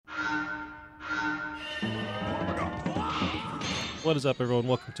What is up, everyone?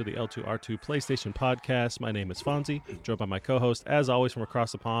 Welcome to the L2R2 PlayStation Podcast. My name is Fonzie, joined by my co-host, as always, from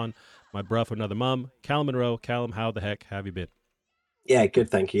across the pond, my bruh from another mum, Callum Monroe. Callum, how the heck have you been? Yeah, good,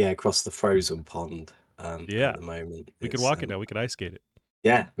 thank you. Yeah, across the frozen pond at Yeah, the moment. we could It's walk it now. We could ice skate it.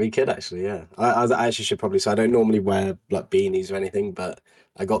 yeah, we could actually. Yeah, I actually should probably say I don't normally wear like beanies or anything, but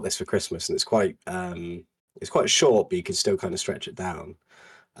I got this for Christmas and it's quite short, but you can still kind of stretch it down.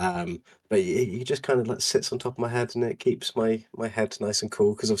 But you just kind of like sits on top of my head and it keeps my head nice and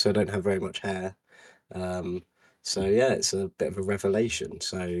cool because obviously I don't have very much hair. Um, so yeah, it's a bit of a revelation.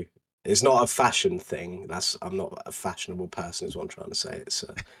 So it's not a fashion thing. I'm not a fashionable person, is what I'm trying to say. It's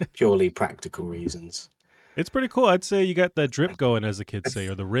purely practical reasons. It's pretty cool. I'd say you got that drip going, as the kids say,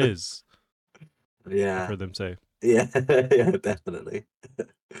 or the Riz, I've Yeah, heard them say. yeah, yeah, definitely.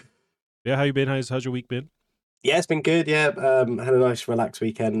 Yeah, how you been? How's your week been? Yeah, it's been good. Yeah, had a nice relaxed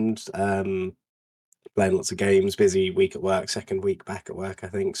weekend. Playing lots of games. Busy week at work. Second week back at work, I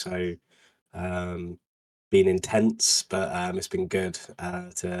think. So um, been intense, but it's been good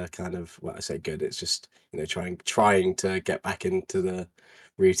to kind of well, I say good. It's just trying to get back into the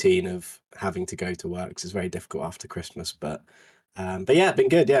routine of having to go to work. 'Cause it's very difficult after Christmas, but yeah, been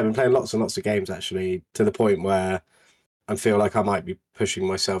good. Yeah, I've been playing lots and lots of games actually to the point where I feel like I might be pushing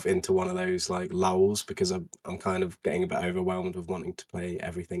myself into one of those like lulls because I'm kind of getting a bit overwhelmed with wanting to play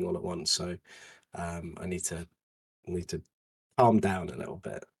everything all at once. So I need to calm down a little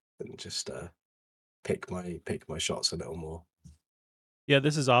bit and just pick my shots a little more. Yeah,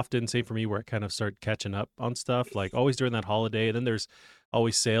 this is often same for me where I kind of start catching up on stuff, like always during that holiday. And then there's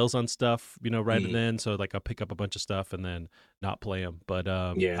always sales on stuff, right Mm, then. So like I'll pick up a bunch of stuff and then not play them. But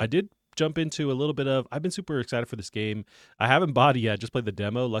yeah. I did jump into a little bit of. I've been super excited for this game. I haven't bought it yet. Just played the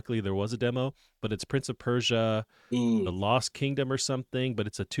demo. Luckily, there was a demo, but it's Prince of Persia, the Mm, Lost Kingdom or something. But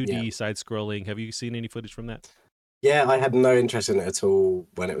it's a yeah. 2D side scrolling. Have you seen any footage from that? Yeah, I had no interest in it at all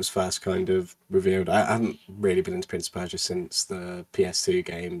when it was first kind of revealed. I haven't really been into Prince of Persia since the PS2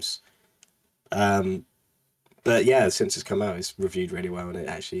 games. Um, but yeah, since it's come out, it's reviewed really well and it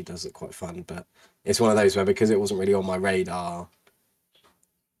actually does look quite fun. But it's one of those where because it wasn't really on my radar,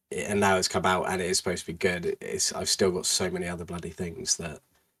 and now it's come out and it is supposed to be good, I've still got so many other bloody things that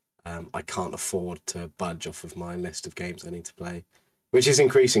I can't afford to budge off of my list of games I need to play, which is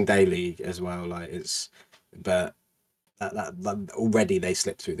increasing daily as well. But that already they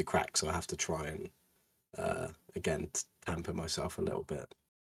slip through the cracks, so I have to try and again tamper myself a little bit.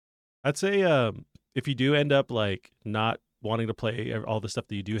 I'd say if you do end up like not wanting to play all the stuff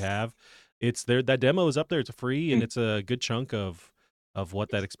that you do have, it's there. That demo is up there. It's free and Mm, it's a good chunk of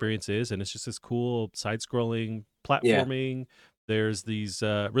what that experience is. And it's just this cool side-scrolling yeah, platforming. There's these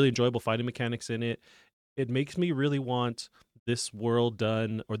really enjoyable fighting mechanics in it. It makes me really want this world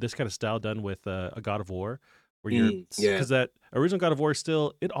done or this kind of style done with a God of War, where you're yeah, because that original God of War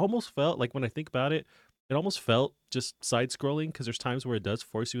still it almost felt like when I think about it, it almost felt just side scrolling because there's times where it does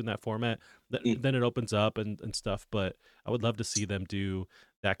force you in that format. mm, Then it opens up and stuff. But I would love to see them do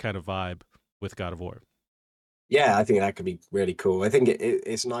that kind of vibe with God of War. yeah. I think that could be really cool. I think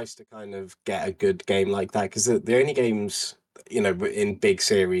it's nice to kind of get a good game like that because the only games in big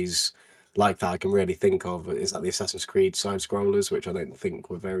series like that I can really think of is like the Assassin's Creed side scrollers, which I don't think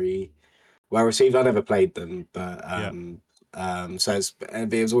were very well received. I never played them, but Yeah. so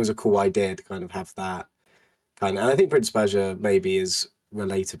it was always a cool idea to kind of have that kind of. And I think Prince of Persia maybe is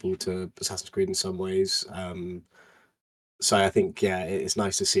relatable to Assassin's Creed in some ways. So I think yeah, it's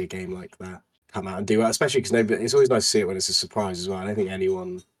nice to see a game like that come out and do that, especially because it's always nice to see it when it's a surprise as well. I don't think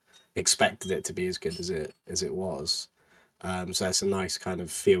anyone expected it to be as good as it was. So it's a nice kind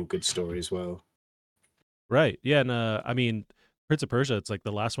of feel good story as well. Right. Yeah, and I mean, Prince of Persia. It's like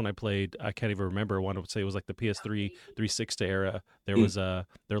the last one I played. I can't even remember. One I would say it was like the PS3 360 era. There Mm, was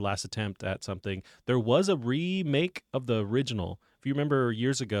their last attempt at something. There was a remake of the original. If you remember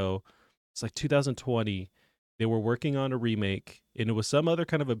years ago, it's like 2020. They were working on a remake, and it was some other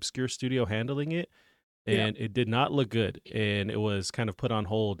kind of obscure studio handling it, yeah. and it did not look good, and it was kind of put on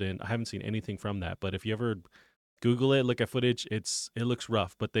hold. And I haven't seen anything from that. But if you ever Google it, look at footage. It looks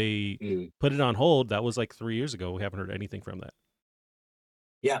rough, but they Mm. put it on hold. That was like 3 years ago. We haven't heard anything from that.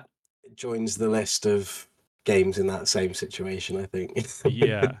 Yeah, it joins the list of games in that same situation, I think.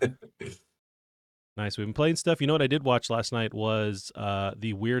 Yeah, nice. We've been playing stuff. You know what I did watch last night was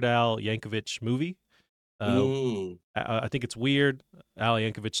the Weird Al Yankovic movie. Uh, Mm, I think it's weird Al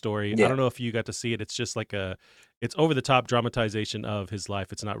Yankovic story. I yeah, don't know if you got to see it. It's just like it's over the top dramatization of his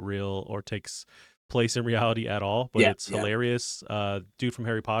life. It's not real or takes place in reality at all, but yeah, it's yeah. hilarious. Dude from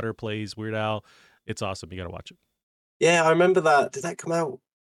Harry Potter plays Weird Al. It's awesome. You got to watch it. Yeah, I remember that. Did that come out?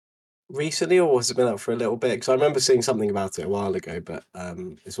 recently, or has it been out for a little bit? Because I remember seeing something about it a while ago, but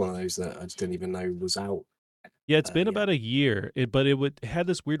it's one of those that I just didn't even know was out Yeah, it's been yet. about a year, but it had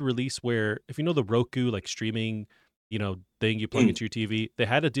this weird release where if you know the Roku like streaming, thing you plug Mm, into your TV, they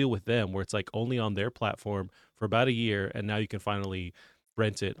had a deal with them where it's like only on their platform for about a year, and now you can finally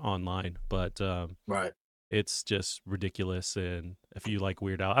rent it online. But right. it's just ridiculous. And if you like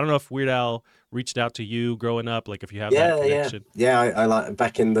Weird Al, I don't know if Weird Al reached out to you growing up, like if you have that Yeah. connection. Yeah, I like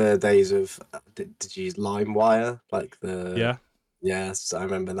back in the days of did you use LimeWire? Like the Yeah, yes, I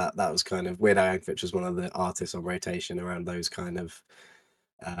remember that was kind of Weird Al Yankovic was one of the artists on rotation around those kind of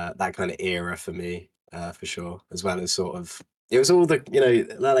that kind of era for me, for sure. As well as sort of it was all the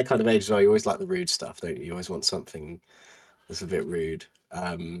that kind of age as well. You always like the rude stuff, don't you? You always want something that's a bit rude.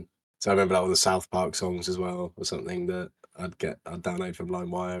 So I remember like all the South Park songs as well, or something that I'd download from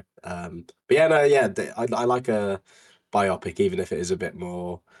LimeWire. But yeah, no, yeah, I like a biopic, even if it is a bit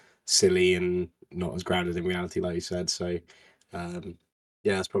more silly and not as grounded in reality, like you said. So um,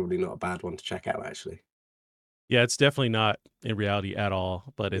 yeah, it's probably not a bad one to check out, actually. yeah, it's definitely not in reality at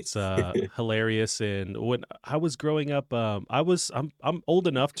all, but it's hilarious. And when I was growing up, I'm old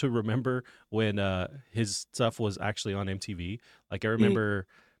enough to remember when his stuff was actually on MTV. Like I Mm, remember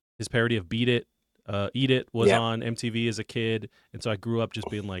his parody of Beat It, Eat It was yeah, on MTV as a kid, and so I grew up just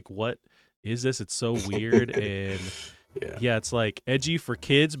being like, "What is this? It's so weird." And yeah, yeah, it's like edgy for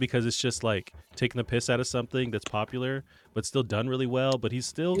kids because it's just like taking the piss out of something that's popular, but still done really well. But he's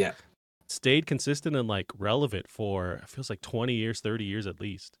still yeah. stayed consistent and like relevant for it feels like 20 years, 30 years at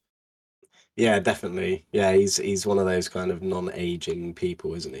least. Yeah, definitely. Yeah, he's one of those kind of non-aging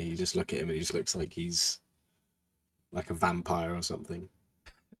people, isn't he? You just look at him and he just looks like he's like a vampire or something.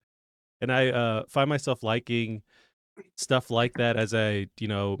 And I find myself liking stuff like that as I,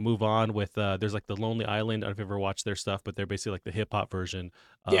 move on with there's like the Lonely Island. I don't know if you've ever watched their stuff, but they're basically like the hip hop version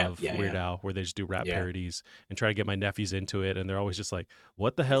Yeah, of yeah, Weird yeah, Al where they just do rap yeah. parodies and try to get my nephews into it, and they're always just like,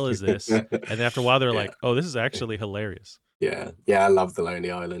 "What the hell is this?" And then after a while they're Yeah, like, "Oh, this is actually hilarious." yeah, yeah. I love the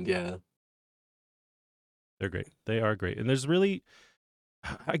Lonely Island. Yeah, They're great. They are great. And there's really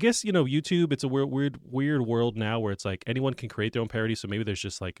I guess YouTube. It's a weird world now where it's like anyone can create their own parody. So maybe there's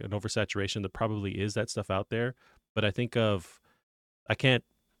just like an oversaturation. That probably is that stuff out there. But I can't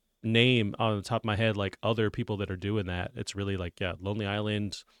name on the top of my head like other people that are doing that. It's really like Lonely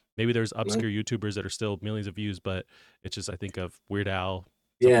Island. Maybe there's no? obscure YouTubers that are still millions of views, but it's just I think of Weird Al,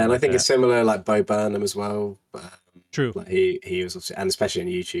 Yeah, something and I like think it's that. similar like Bo Burnham as well. True. Like he was obviously, and especially on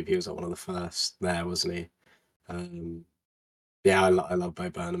YouTube, he was like one of the first there, wasn't he? Um, yeah, I love Bo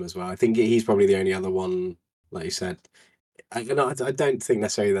Burnham as well. I think he's probably the only other one, like you said. I don't think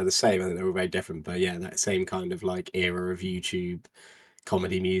necessarily they're the same. I think they're all very different. But yeah, that same kind of like era of YouTube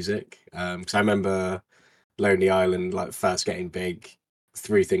comedy music. Because I remember Lonely Island like first getting big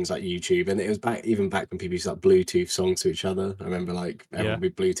through things like YouTube, and it was back when people used to like Bluetooth songs to each other. I remember like Yeah. everyone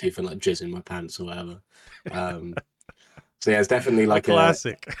would be Bluetooth and like jizz in my pants or whatever. Um, so yeah, it's definitely A like a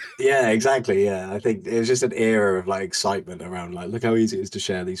classic. yeah, exactly. Yeah, I think it was just an era of like excitement around like look how easy it is to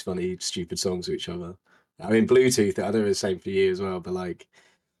share these funny, stupid songs with each other. I mean, Bluetooth. I don't know if it's the same for you as well, but like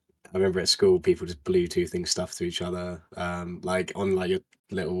I remember at school, people just Bluetoothing stuff to each other, like on like your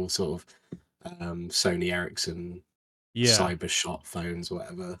little sort of Sony Ericsson Yeah. cyber shot phones, or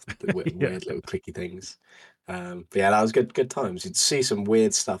whatever, the Yeah. weird little clicky things. But yeah, that was good times. You'd see some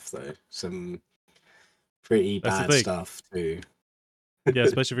weird stuff though, some pretty That's the bad thing. stuff too. Yeah,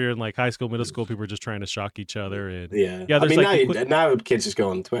 especially if you're in like high school, middle school, people are just trying to shock each other. And Yeah, yeah, I there's mean like the quick. now kids just go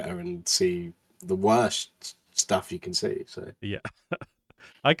on Twitter and see the worst stuff you can see. So Yeah.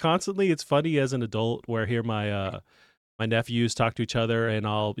 I constantly, it's funny as an adult where I hear my nephews talk to each other and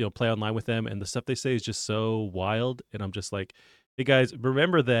I'll, play online with them and the stuff they say is just so wild. And I'm just like, hey guys,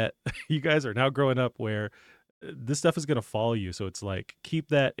 remember that you guys are now growing up where this stuff is going to follow you. So it's like, keep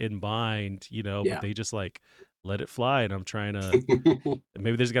that in mind, but yeah, they just like let it fly. And I'm trying to,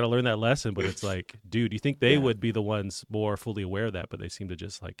 maybe they just got to learn that lesson, but it's like, dude, you think they yeah. would be the ones more fully aware of that, but they seem to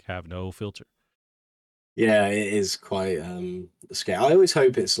just like have no filter. Yeah, it is quite scary. I always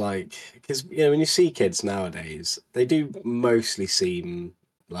hope it's like because when you see kids nowadays, they do mostly seem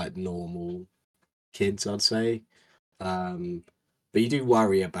like normal kids, I'd say. Um, but you do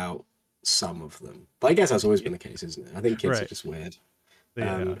worry about some of them. But I guess that's always been the case, isn't it? I think kids are Right. just weird.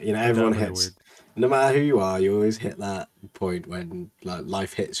 Yeah. Everyone Undoubtedly they're hits, weird. no matter who you are, you always hit that point when like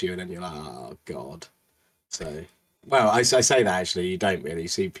life hits you, and then you're like, oh God. So, well, I say that actually, you don't really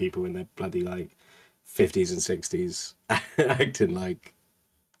see people in their bloody like 50s and 60s acting like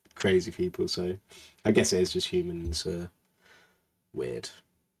crazy people. So, I guess it is just humans weird.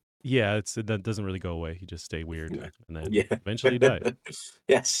 Yeah. That doesn't really go away. You just stay weird You know? and then Yeah. eventually you die.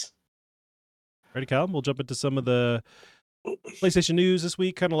 Yes. Ready, Callum? We'll jump into some of the PlayStation news this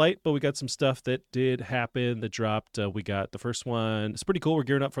week. Kind of light, but we got some stuff that did happen that dropped. We got the first one. It's pretty cool. We're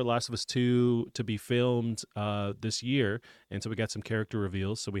gearing up for Last of Us 2 to be filmed this year. And so we got some character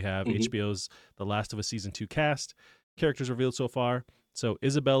reveals. So we have Hmm. HBO's The Last of Us Season 2 cast. Characters revealed so far. So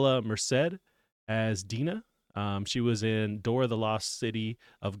Isabella Merced as Dina. She was in Dora the Lost City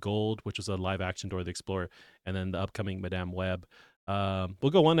of Gold, which was a live action Dora the Explorer, and then the upcoming Madame Web.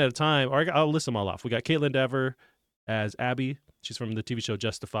 We'll go one at a time, or I'll list them all off. We got Caitlin Dever as Abby. She's from the TV show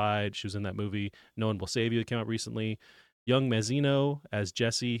Justified. She was in that movie No One Will Save You that came out recently. Young Mazzino as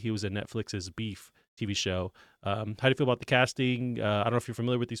Jesse. He was in Netflix's Beef TV show. How do you feel about the casting? I don't know if you're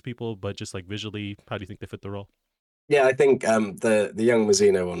familiar with these people, but just like visually, how do you think they fit the role? Yeah, I think the young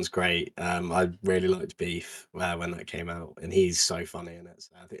Mazzino one's great. I really liked Beef when that came out, and he's so funny in it.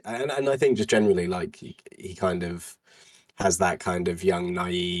 So I think, and I think just generally, like he kind of has that kind of young,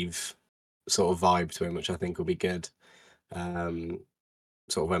 naive sort of vibe to him, which I think will be good. Um,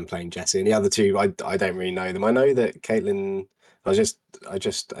 Sort of when playing Jesse, and the other two, I don't really know them. I know that Caitlin. I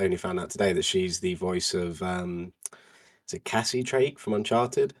just only found out today that she's the voice of is it Cassie Drake from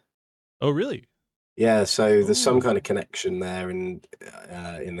Uncharted? Oh, really? Yeah, so there's some kind of Oh, connection there in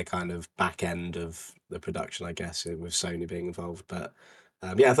the kind of back end of the production, I guess, with Sony being involved. But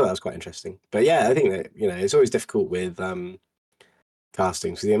yeah, I thought that was quite interesting. But yeah, I think that it's always difficult with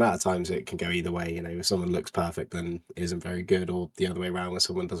casting because the amount of times it can go either way. If someone looks perfect and isn't very good, or the other way around, where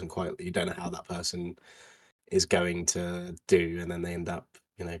someone doesn't quite, you don't know how that person is going to do, and then they end up,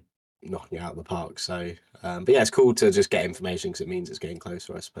 knocking it out of the park. So, but yeah, it's cool to just get information because it means it's getting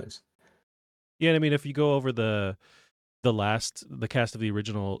closer, I suppose. yeah. And I mean, if you go over the cast of the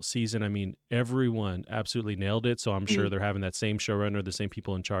original season, I mean, everyone absolutely nailed it. So I'm sure Mm. they're having that same showrunner, the same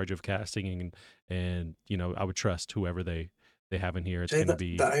people in charge of casting, and I would trust whoever they have in here. It's So going to the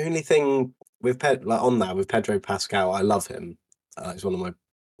be the only thing with like on that with Pedro Pascal, I love him. He's one of my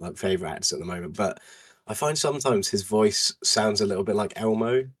like favorite actors at the moment. But I find sometimes his voice sounds a little bit like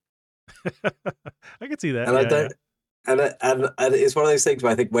Elmo, I could see that. and I Yeah, yeah. don't. And it's one of those things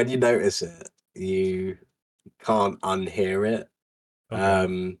where I think when you notice it, you can't unhear it. Oh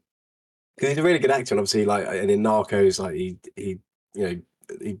God. Because he's a really good actor, and obviously, like, and in Narcos, like you know,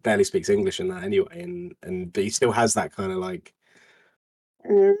 he barely speaks English in that anyway, and but he still has that kind of like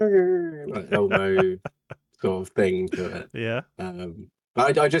Elmo sort of thing to it. Yeah.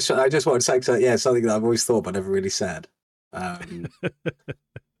 But I just wanted to say, 'cause, yeah, something that I've always thought but never really said. Um,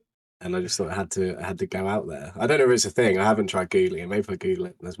 and I just thought I had to go out there. I don't know if it's a thing. I haven't tried Googling it. Maybe if I Google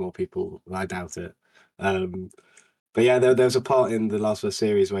it, there's more people. I doubt it. Um, but yeah, there's a part in the Last of Us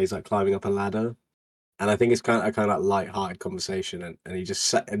series where he's like climbing up a ladder, and I think it's kind of like light-hearted conversation, and he just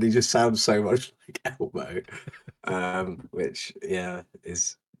sounds so much like Elmo, which yeah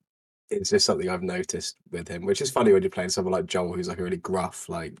is it's just something I've noticed with him, which is funny when you're playing someone like Joel, who's like a really gruff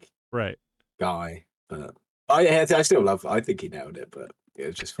like Right. guy. But I still love. I think he nailed it, but it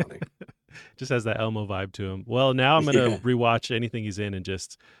was just funny. Just has that Elmo vibe to him. Well, now I'm gonna Yeah, rewatch anything he's in and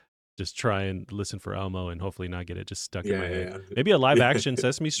just try and listen for Elmo and hopefully not get it just stuck in yeah, my head. yeah, Maybe a live yeah, action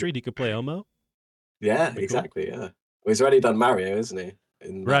Sesame Street. He could play Elmo. yeah. Be cool. Exactly. Yeah. Well, he's already done Mario, isn't he?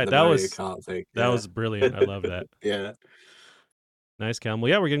 In like Right. the That Mario was Kart thing. that Yeah, was brilliant. I love that. yeah. Nice, Cam. Well,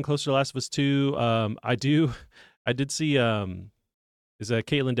 yeah, we're getting closer to Last of Us 2. I did see is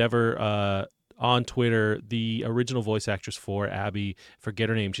Caitlin Dever on Twitter, the original voice actress for Abby. Forget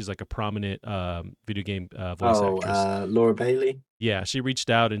her name. She's like a prominent video game voice Oh, actress. Laura Bailey. Yeah, she reached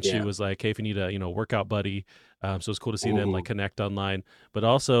out and she Yeah. was like, "Hey, if you need a workout buddy," so it's cool to see them like Hmm. connect online. But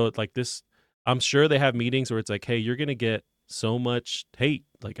also like this, I'm sure they have meetings where it's like, "Hey, you're gonna get so much hate.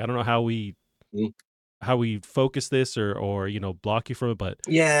 Like I don't know how we focus this or block you from it, but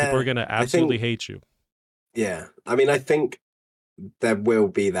people are Yeah, gonna I absolutely think. hate you." Yeah, I mean, I think there will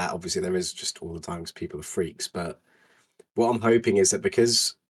be that. Obviously, there is just all the time because people are freaks. But what I'm hoping is that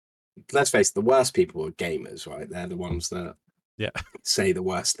because let's face it, the worst people are gamers, right? They're the ones that Yeah. say the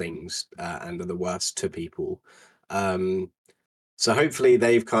worst things and are the worst to people. Um, so hopefully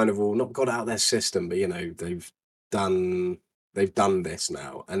they've kind of all not got out their system, but done they've done this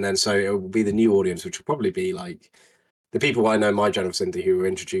now, and then so it will be the new audience, which will probably be like the people I know, my general vicinity, who were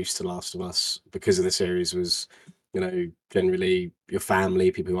introduced to Last of Us because of the series was, generally your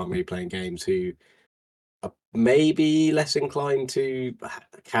family, people who aren't really playing games, who are maybe less inclined to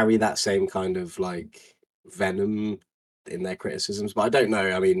carry that same kind of like venom in their criticisms. But I don't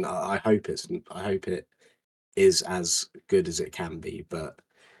know. I mean, I hope it is as good as it can be. But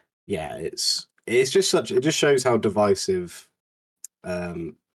yeah, it's just such. It just shows how divisive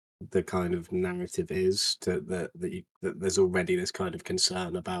um, the kind of narrative is that there's already this kind of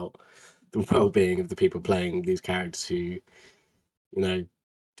concern about. the well-being of the people playing these characters who,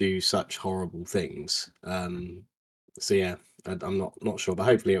 do such horrible things. So yeah, I'm not sure, but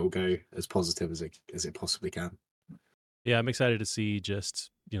hopefully it will go as positive as it possibly can. Yeah, I'm excited to see just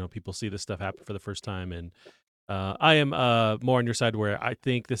people see this stuff happen for the first time, and I am more on your side where I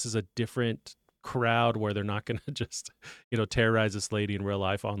think this is a different crowd where they're not going to just terrorize this lady in real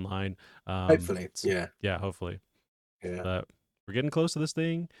life online. Hopefully, So, yeah, yeah, hopefully. yeah. But we're getting close to this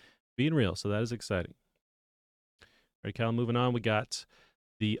thing being real, so that is exciting. All right, Cal, moving on. We got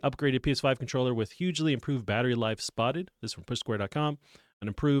the upgraded PS5 controller with hugely improved battery life spotted. This is from PushSquare.com. An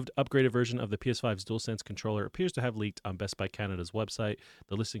improved, upgraded version of the PS5's DualSense controller appears to have leaked on Best Buy Canada's website.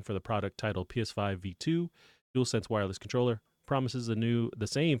 The listing for the product, titled PS5 V2 DualSense wireless controller, promises the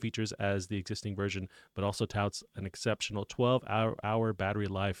same features as the existing version, but also touts an exceptional 12-hour battery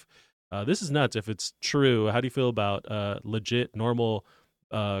life. This is nuts if it's true. How do you feel about legit, normal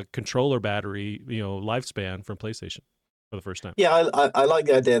controller battery, lifespan from PlayStation for the first time? Yeah, I like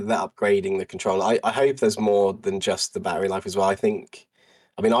the idea of that upgrading the controller. I hope there's more than just the battery life as well.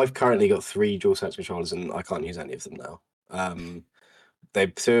 I mean, I've currently got 3 DualSense controllers and I can't use any of them now. They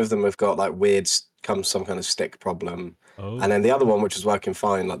 2 of them have got like weird some kind of stick problem, and Oh, then the other one, which is working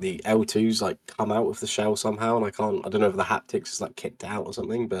fine, like the L2s, like come out of the shell somehow, and I don't know if the haptics is like kicked out or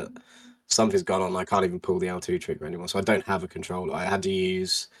something, but something's gone on. I can't even pull the L2 trigger anymore, so I don't have a controller. I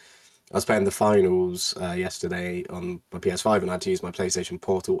was playing the finals yesterday on my PS5, and I had to use my PlayStation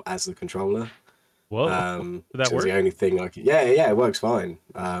Portal as the controller. whoa. Did that So it was the work? only thing I could. Yeah, yeah, it works fine.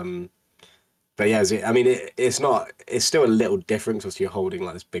 But yeah, I mean, it's not. It's still a little different because you're holding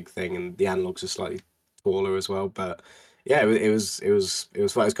like this big thing, and the analogs are slightly taller as well. But yeah, it was fun.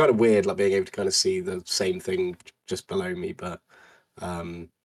 It was kind of weird, like being able to kind of see the same thing just below me. Um,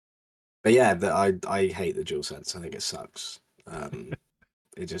 but yeah, I hate the DualSense. I think it sucks.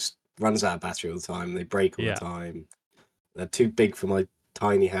 It just runs out of battery all the time. They break all the Yeah. time. They're too big for my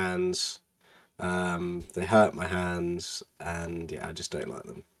tiny hands. They hurt my hands, and yeah, I just don't like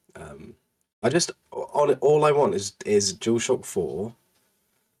them. Um, I just on all I want is DualShock 4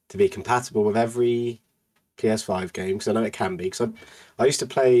 to be compatible with every PS5 game because I know it can be. Because I used to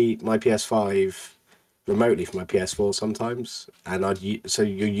play my PS5 remotely from my PS4 sometimes, and so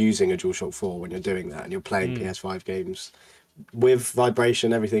you're using a DualShock 4 when you're doing that, and you're playing Mm. PS5 games with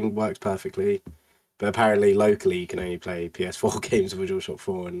vibration. Everything works perfectly, but apparently locally you can only play PS4 games with a DualShock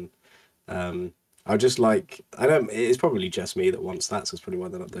 4, and I just like I don't. It's probably just me that wants that, so it's probably why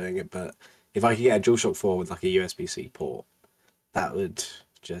they're not doing it. But if I could get a DualShock 4 with like a USB-C port, that would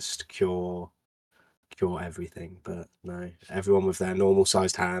just cure everything. But no, everyone with their normal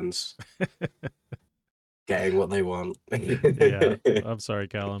sized hands getting what they want. Yeah. I'm sorry,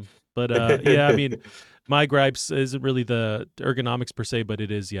 Callum. But yeah, I mean, my gripes isn't really the ergonomics per se, but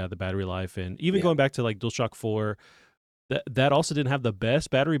it is, yeah, the battery life. And even Yeah. going back to like DualShock 4, that also didn't have the best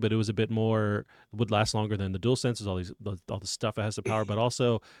battery, but it was a bit more, would last longer than the dual senses, all the stuff it has to power, but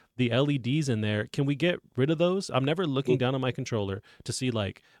also the LEDs in there. Can we get rid of those? I'm never looking down on my controller to see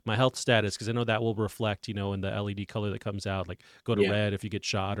like my health status, because I know that will reflect, in the LED color that comes out, like go to Yeah. red if you get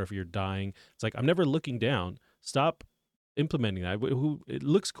shot or if you're dying. It's like I'm never looking down. Stop implementing that. It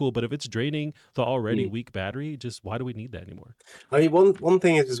looks cool, but if it's draining the already Mm. weak battery, just why do we need that anymore? I mean, one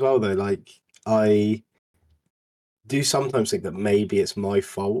thing is as well though, like I do sometimes think that maybe it's my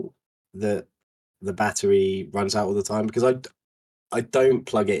fault that the battery runs out all the time because I don't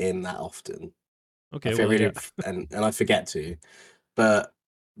plug it in that often. I Okay, feel well, really yeah. and I forget to. But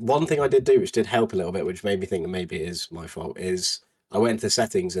one thing I did do, which did help a little bit, which made me think that maybe it is my fault, is I went into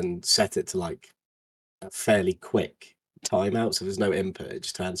settings and set it to like a fairly quick timeout, so there's no input; it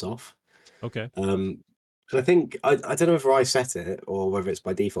just turns off. Okay. Um, but I think I don't know whether I set it or whether it's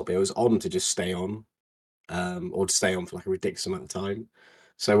by default, but it was on to just stay on, or to stay on for like a ridiculous amount of time.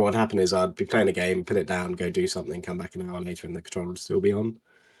 So what would happen is I'd be playing a game, put it down, go do something, come back an hour later, and the controller would still be on.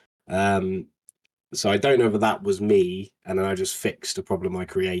 Um, so I don't know whether that was me, and then I just fixed a problem I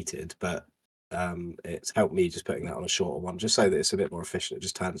created, but it's helped me just putting that on a shorter one, just so that it's a bit more efficient. It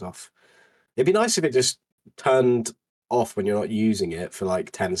just turns off. It'd be nice if it just turned off when you're not using it for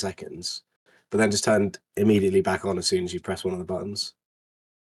like 10 seconds, but then just turned immediately back on as soon as you press one of the buttons.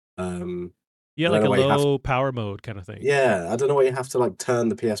 Um, Yeah, I don't like know a why you have. low power mode kind of thing. Yeah, I don't know why you have to like turn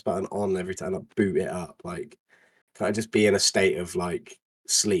the PS button on every time, like boot it up. Like, can I just be in a state of like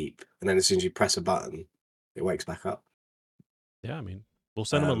sleep, and then as soon as you press a button, it wakes back up? Yeah, I mean, we'll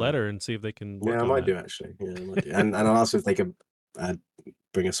send them a Um, letter and see if they can yeah, work I on might that. do actually. Yeah, I might do. And I'll ask if they could uh,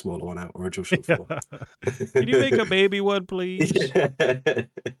 bring a smaller one out or a DualShock 4. Yeah. Can you make a baby one, please? Yeah.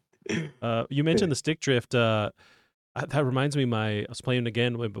 You mentioned the stick drift. That reminds me, I was playing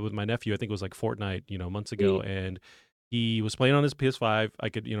again with my nephew. I think it was like Fortnite, months ago, Mm. and he was playing on his PS5. I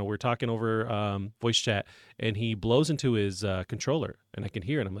could, we're talking over voice chat, and he blows into his controller, and I can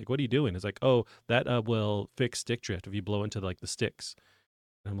hear it. I'm like, "What are you doing?" It's like, "Oh, that will fix stick drift if you blow into like the sticks."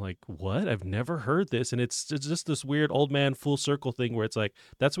 And I'm like, "What? I've never heard this." And it's just this weird old man full circle thing where it's like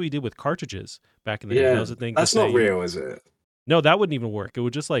that's what he did with cartridges back in the day. That Yeah, was the thing to that's say. not real, is it? No, that wouldn't even work. It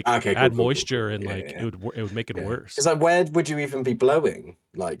would just like Okay, cool, add cool, cool, moisture cool. and Yeah, like yeah, it would make it yeah. Because worse. like, where would you even be blowing,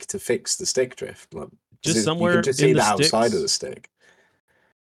 like, to fix the stick drift? Like, Just because you can somewhere just in see the the outside of the sticks. stick,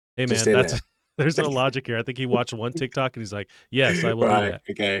 Hey just man, in that's it. there's no logic here. I think he watched one TikTok and he's like, "Yes, I will do Right. that."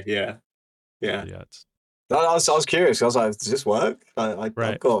 Okay. Yeah. Yeah. Yeah, it's No, I was curious. I was like, does this work? I've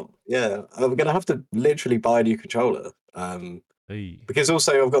right. got, yeah. I'm gonna have to literally buy a new controller. Hey, Because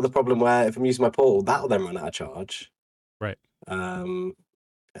also I've got the problem where if I'm using my portal, that'll then run out of charge. right. Um,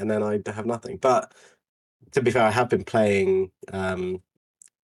 and then I have nothing. But to be fair, I have been playing,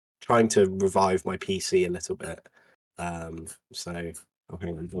 trying to revive my PC a little bit. So oh,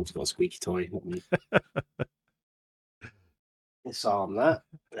 hang on, I've also got a squeaky toy. Let me disarm that.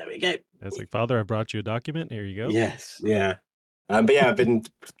 There we go. It's like, "Father, I brought you a document. Here you go." Yes, yeah. But yeah, I've been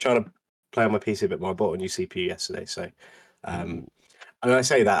trying to play on my PC a bit more. I bought a new CPU yesterday, so Ooh. and I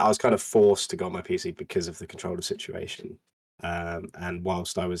say that I was kind of forced to go on my PC because of the controller situation. And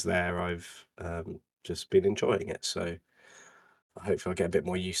whilst I was there, I've just been enjoying it. So hopefully I'll get a bit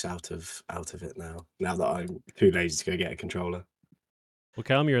more use out of it now. Now that I'm too lazy to go get a controller. Well,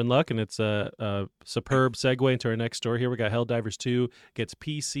 Callum, you're in luck, and it's a superb segue into our next story here. We got Helldivers 2 gets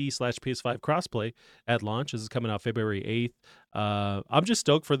PC/PS5 crossplay at launch. This is coming out February 8th. I'm just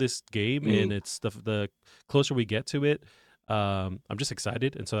stoked for this game, and Mm, it's the closer we get to it, I'm just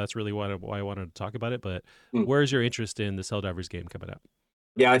excited, and so that's really why I wanted to talk about it. But mm. where's your interest in this Helldivers game coming out?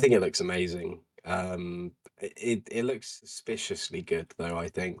 Yeah, I think it looks amazing. It looks suspiciously good though. I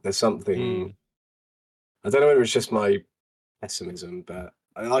think there's something. Mm, I don't know whether it's just my pessimism, but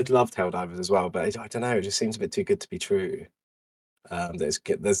I loved Helldivers as well. But I don't know. It just seems a bit too good to be true. There's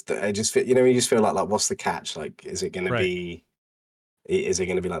I just feel, you just feel like what's the catch? Like, is it going to right. be? Is it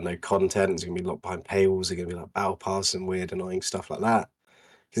going to be like no content? Is it going to be locked behind paywalls? Is it going to be like battle pass and weird, annoying stuff like that?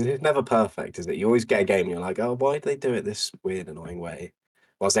 Because it's never perfect, is it? You always get a game and you're like, oh, why did they do it this weird, annoying way?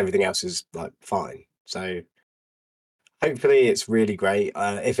 Whilst everything else is like fine. So hopefully it's really great.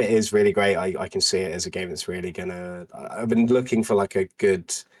 If it is really great, I can see it as a game that's really gonna. I've been looking for like a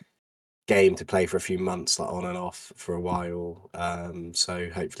good game to play for a few months, like on and off for a while. So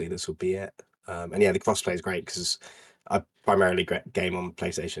hopefully this will be it. And yeah, the crossplay is great because I primarily game on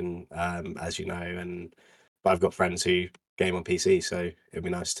PlayStation, as you know, and but I've got friends who game on PC, so it'd be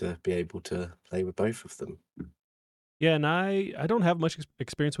nice to be able to play with both of them. Yeah, and I don't have much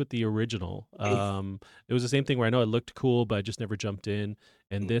experience with the original. It was the same thing where I know it looked cool, but I just never jumped in.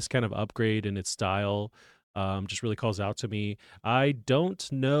 And this kind of upgrade in its style just really calls out to me. I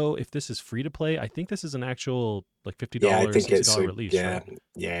don't know if this is free to play. I think this is an actual like Yeah, I $50, think it's $60 a release, yeah, right?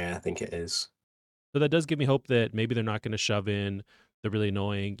 yeah, I think it is. So that does give me hope that maybe they're not going to shove in the really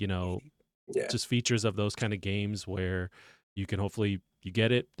annoying, Yeah. just features of those kind of games where you can hopefully you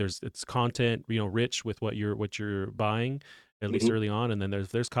get it. It's content, rich with what you're buying, at least Hmm. early on, and then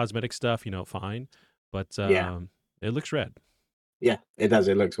there's cosmetic stuff, fine. But Yeah, it looks red. yeah, it does.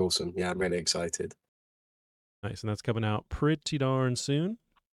 It looks awesome. Yeah, I'm really excited. Nice. And that's coming out pretty darn soon.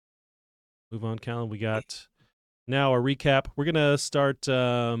 Move on, Callan. We got now a recap. We're gonna start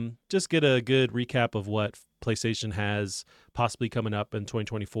just get a good recap of what PlayStation has possibly coming up in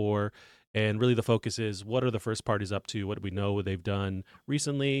 2024, and really the focus is what are the first parties up to? What do we know they've done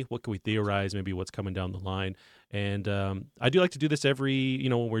recently? What can we theorize? Maybe what's coming down the line. And I do like to do this every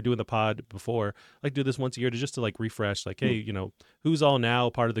when we're doing the pod before. I like to do this once a year to just to like refresh. Like, hey, Mm, who's all now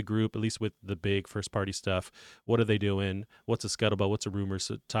part of the group? At least with the big first party stuff. What are they doing? What's a scuttlebutt? What's a rumor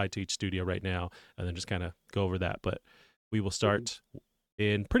tied to each studio right now? And then just kind of go over that. But we will mhm. start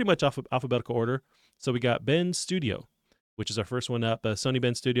in pretty much alphabetical order. So we got Bend Studio, which is our first one up. Sony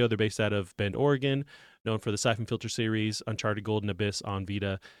Bend Studio. They're based out of Bend, Oregon, known for the Siphon Filter series, Uncharted Golden Abyss on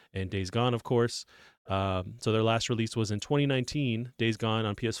Vita, and Days Gone, of course. So their last release was in 2019, Days Gone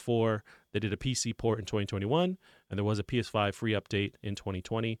on PS4. They did a PC port in 2021, and there was a PS5 free update in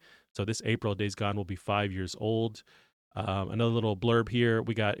 2020. So this April, Days Gone will be 5 years old. Another little blurb here.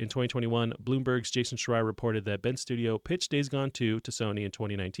 We got in 2021, Bloomberg's Jason Schreier reported that Bend Studio pitched Days Gone 2 to Sony in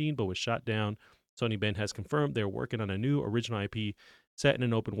 2019, but was shot down. Sony Bend has confirmed they're working on a new original IP set in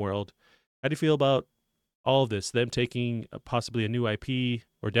an open world. How do you feel about all of this? Them taking possibly a new IP,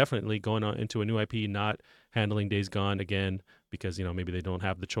 or definitely going on into a new IP, not handling Days Gone again, because maybe they don't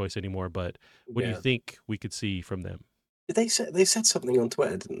have the choice anymore. But what do you Yeah. think we could see from them? They said something on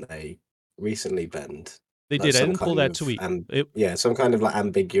Twitter, didn't they, recently, Ben? They Like did. I some didn't pull kind that of tweet. It yeah, some kind of like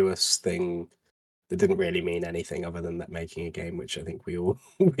ambiguous thing that didn't really mean anything other than that making a game, which I think we all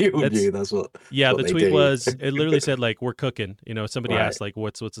we all that's knew that's Yeah, what the they tweet do. was, it literally said like we're cooking. Somebody Right. asked like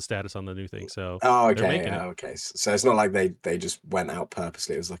what's the status on the new thing. So Oh, they're okay. making it. Oh, okay. So it's not like they just went out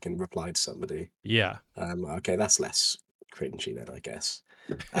purposely. It was like in reply to somebody. Yeah. Okay, that's less cringy then, I guess.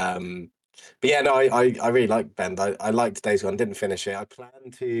 Um, but yeah, no, I really like Bend. I liked Days Gone. Didn't finish it. I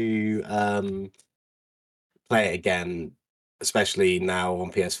plan to play it again, especially now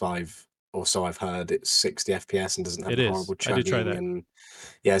on PS5. Or so I've heard. It's 60 FPS and doesn't have It the is. horrible I did try chugging, that. and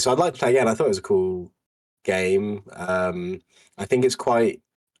yeah, so I'd like to play again. I thought it was a cool game. I think it's quite.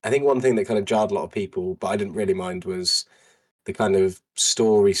 I think one thing that kind of jarred a lot of people, but I didn't really mind, was the kind of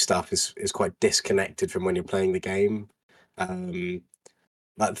story stuff is quite disconnected from when you're playing the game. Um,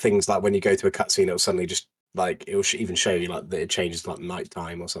 like things like when you go to a cutscene, it'll suddenly just like it'll even show you like that it changes to like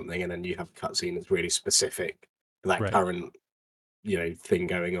nighttime or something, and then you have a cutscene that's really specific to that Right. current thing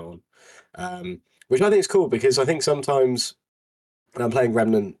going on. Which I think is cool because I think sometimes I'm playing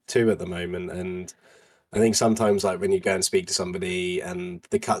Remnant 2 at the moment, and I think sometimes, like when you go and speak to somebody, and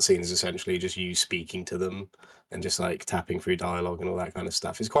the cutscene is essentially just you speaking to them and just like tapping through dialogue and all that kind of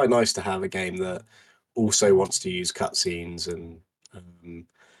stuff. It's quite nice to have a game that also wants to use cutscenes and um,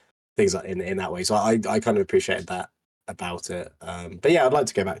 things like in that way. So I kind of appreciated that about it. But yeah, I'd like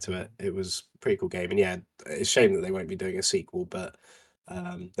to go back to it. It was a pretty cool game, and yeah, it's a shame that they won't be doing a sequel, but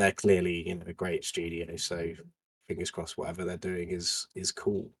they're clearly a great studio. So fingers crossed, whatever they're doing is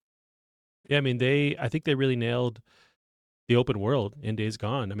cool. Yeah, I mean I think they really nailed the open world in Days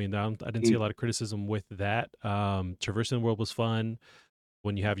Gone. I mean, I didn't see a Mm, lot of criticism with that. Traversing the world was fun.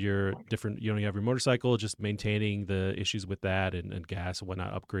 When you have your different, you have your motorcycle, just maintaining the issues with that and gas and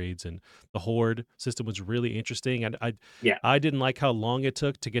whatnot, upgrades, and the horde system was really interesting. And yeah, I didn't like how long it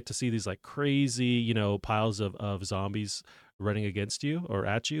took to get to see these like crazy, piles of zombies running against you or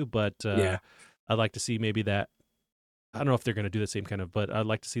at you. But yeah. I'd like to see maybe that. I don't know if they're going to do the same kind of, but I'd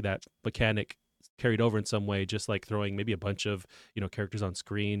like to see that mechanic carried over in some way, just like throwing maybe a bunch of characters on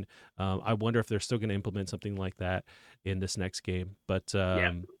screen. I wonder if they're still going to implement something like that in this next game. But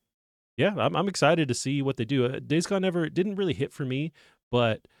Yeah. yeah, I'm excited to see what they do. Days Gone never didn't really hit for me,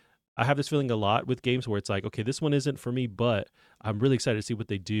 but I have this feeling a lot with games where it's like, okay, this one isn't for me, but I'm really excited to see what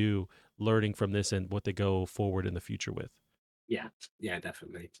they do, learning from this and what they go forward in the future with. Yeah, yeah,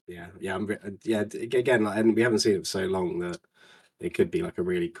 definitely. Yeah, yeah, yeah. Again, like, and we haven't seen it for so long that it could be like a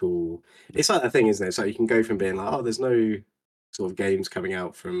really cool. It's like that thing, isn't it? So you can go from being like, oh, there's no sort of games coming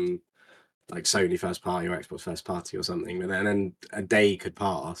out from like Sony first party or Xbox first party or something, but then a day could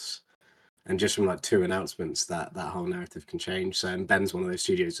pass, and just from like two announcements, that whole narrative can change. So, and Ben's one of those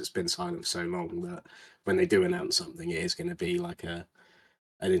studios that's been silent for so long that when they do announce something, it is going to be like an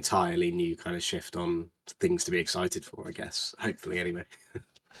entirely new kind of shift on things to be excited for. I guess, hopefully, anyway.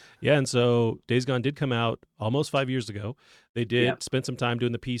 Yeah, and so Days Gone did come out almost 5 years ago. They Yeah. did spend some time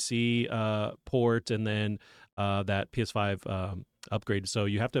doing the PC port and then that PS5 upgrade. So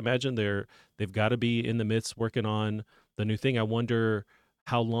you have to imagine they've got to be in the midst working on the new thing. I wonder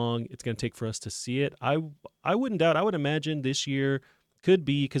how long it's going to take for us to see it. I wouldn't doubt. I would imagine this year could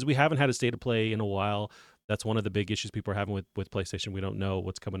be because we haven't had a state of play in a while. That's one of the big issues people are having with PlayStation. We don't know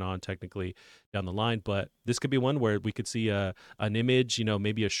what's coming on technically down the line, but this could be one where we could see an image,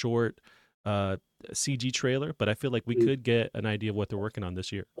 maybe a short uh, CG trailer. But I feel like we Mm. could get an idea of what they're working on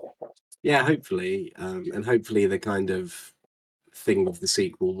this year. Yeah, hopefully, and hopefully the kind of thing of the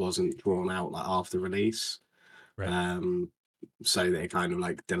sequel wasn't drawn out like after release, Right. um, so that it kind of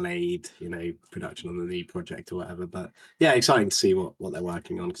like delayed, production on the new project or whatever. But yeah, exciting to see what they're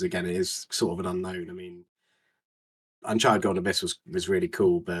working on because again, it is sort of an unknown. I mean, Uncharted Golden Abyss was really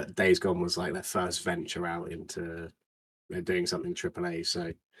cool, but Days Gone was like their first venture out into doing something AAA.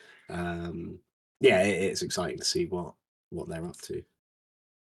 So um, yeah, it's exciting to see what they're up to.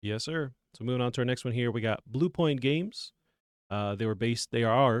 Yes, sir. So moving on to our next one here, we got Blue Point Games. They are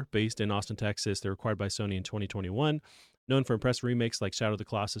based in Austin, Texas. They're acquired by Sony in 2021. Known for impressive remakes like Shadow of the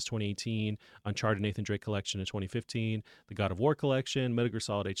Colossus 2018, Uncharted Nathan Drake Collection in 2015, the God of War Collection, Metal Gear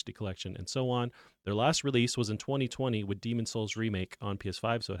Solid HD Collection, and so on. Their last release was in 2020 with Demon Souls Remake on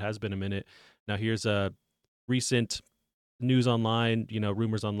PS5, so it has been a minute. Now here's a recent news online,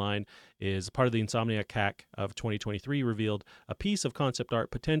 rumors online, is part of the Insomniac hack of 2023 revealed a piece of concept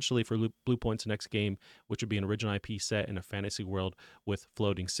art potentially for Blue Point's next game, which would be an original IP set in a fantasy world with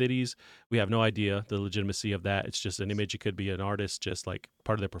floating cities. We have no idea the legitimacy of that. It's just an image. It could be an artist, just like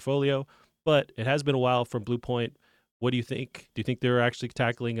part of their portfolio. But it has been a while from Blue Point. What do you think? Do you think they're actually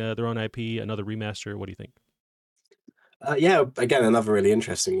tackling their own IP, another remaster? What do you think? Yeah, again, another really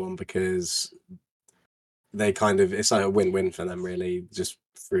interesting one because they kind of it's like a win-win for them really, just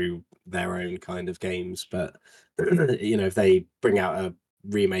through their own kind of games. But if they bring out a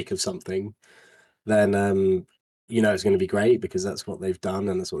remake of something, then it's going to be great because that's what they've done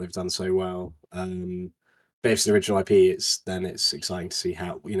and that's what they've done so well. But if it's the original IP, it's exciting to see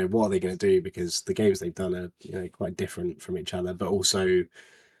how what are they going to do, because the games they've done are quite different from each other, but also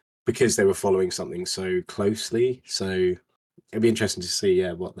because they were following something so closely. So it'd be interesting to see,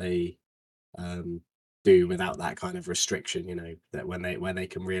 yeah, what they um, do without that kind of restriction. That where they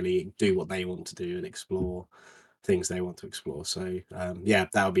can really do what they want to do and explore things they want to explore. So yeah,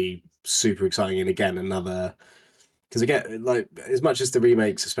 that would be super exciting. And again, another, because again, like, as much as the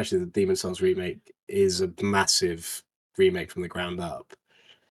remakes, especially the Demon Souls remake, is a massive remake from the ground up,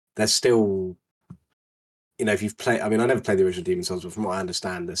 there's still, if you've played, I mean, I never played the original Demon Souls, but from what I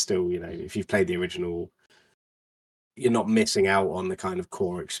understand, there's still, if you've played the original, you're not missing out on the kind of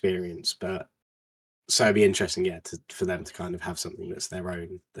core experience. But so it'd be interesting, yeah, for them to kind of have something that's their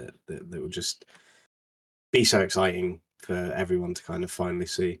own, that would just be so exciting for everyone to kind of finally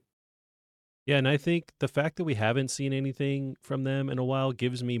see. Yeah, and I think the fact that we haven't seen anything from them in a while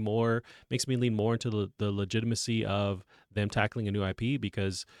makes me lean more into the legitimacy of them tackling a new IP,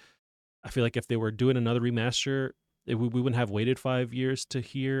 because I feel like if they were doing another remaster, we wouldn't have waited 5 years to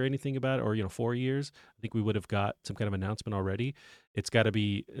hear anything about it, or 4 years. I think we would have got some kind of announcement already. It's got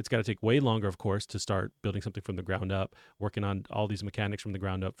to take way longer, of course, to start building something from the ground up, working on all these mechanics from the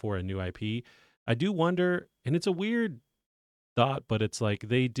ground up for a new IP. I do wonder, and it's a weird thought, but it's like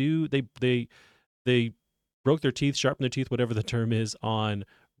they broke their teeth, sharpened their teeth, whatever the term is, on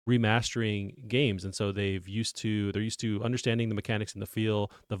remastering games, and so they're used to understanding the mechanics and the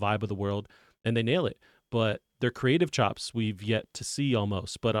feel, the vibe of the world, and they nail it. But their creative chops we've yet to see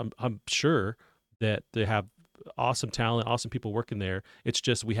almost. But I'm sure that they have awesome talent, awesome people working there. It's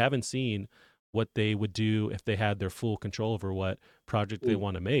just we haven't seen what they would do if they had their full control over what project they Mm,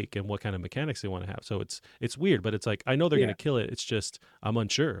 want to make and what kind of mechanics they want to have. So it's weird, but it's like I know they're going to yeah, kill it. It's just I'm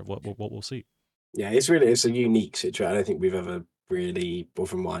unsure of what we'll see. yeah, it's a unique situation. I don't think we've ever really, or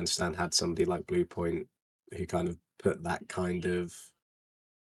from what I understand, had somebody like Blue Point who kind of put that kind of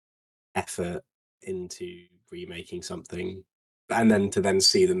effort into remaking something, and then to then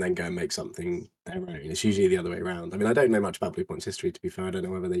see them then go and make something their own. It's usually the other way around. I mean, I don't know much about Blue Point's history, to be fair. I don't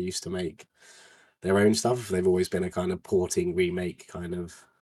know whether they used to make their own stuff, if they've always been a kind of porting remake kind of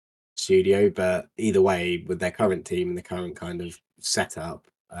studio. But either way, with their current team and the current kind of setup,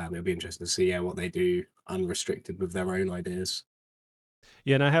 it'll be interesting to see, yeah, what they do unrestricted with their own ideas.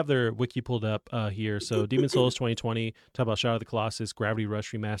 Yeah, and I have their wiki pulled up here. So Demon Souls 2020, talk about Shadow of the Colossus, Gravity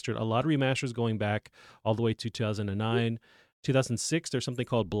Rush remastered. A lot of remasters going back all the way to 2009. 2006, there's something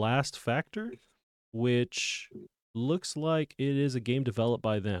called Blast Factor, which looks like it is a game developed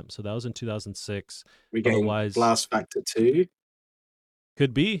by them. So that was in 2006. We're getting Otherwise, Blast Factor 2.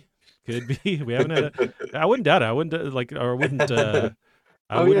 could be. Could be. We haven't had a. I wouldn't doubt it. I wouldn't like, or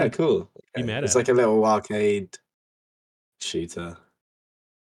I Oh yeah, wouldn't cool. be Okay, mad it's at like it. a little arcade shooter.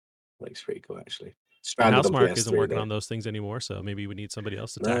 Looks pretty cool, actually. And Stranded on Housemark isn't PS3 working though. on those things anymore, so maybe we need somebody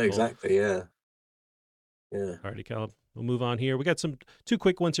else to No, tackle. exactly. Yeah, yeah. Alrighty, Caleb. We'll move on here. We got some two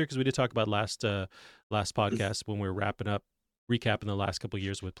quick ones here because we did talk about last podcast when we were wrapping up, recapping the last couple of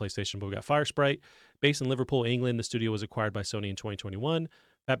years with PlayStation. But we got Fire Sprite, based in Liverpool, England. The studio was acquired by Sony in 2021.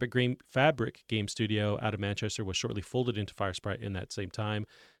 Fabric Game Studio out of Manchester was shortly folded into Fire Sprite in that same time.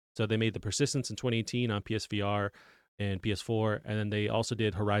 So they made the Persistence in 2018 on PSVR and PS4, and then they also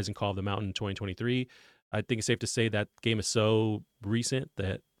did Horizon Call of the Mountain in 2023. I think it's safe to say that game is so recent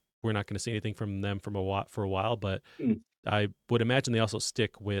that we're not going to see anything from them for a while, but Mm. I would imagine they also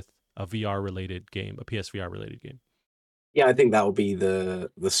stick with a VR related game, a PSVR related game. Yeah, I think that will be the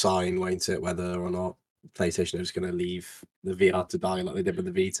sign, won't it? Whether or not PlayStation is going to leave the VR to die like they did with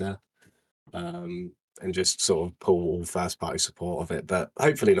the Vita, um, and just sort of pull all first party support of it. But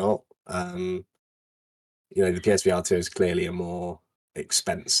hopefully not. The PSVR 2 is clearly a more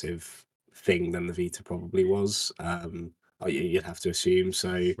expensive thing than the Vita probably was. You'd have to assume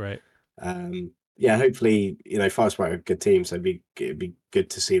so. Right. Yeah, hopefully, Firesprite are a good team, so it'd be good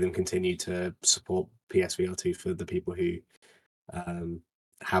to see them continue to support PSVR 2 for the people who um,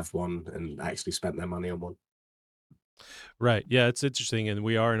 have one and actually spent their money on one. Right. Yeah, it's interesting, and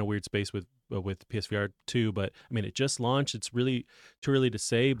we are in a weird space with PSVR 2, but I mean, it just launched. It's really too early to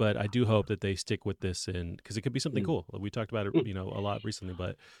say, but I do hope that they stick with this, and because it could be something Mm. cool. We talked about it, Mm. a lot recently,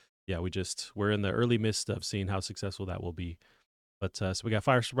 but yeah, we're in the early midst of seeing how successful that will be. But so we got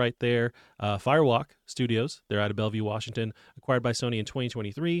Firesprite there. Firewalk Studios, they're out of Bellevue, Washington, acquired by Sony in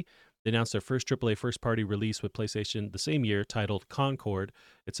 2023. They announced their first AAA first party release with PlayStation the same year, titled Concord.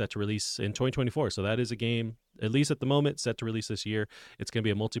 It's set to release in 2024. So that is a game, at least at the moment, set to release this year. It's going to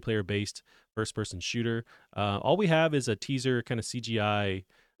be a multiplayer based first person shooter. All we have is a teaser kind of CGI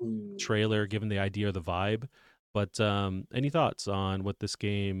Mm. trailer, given the idea or the vibe. But any thoughts on what this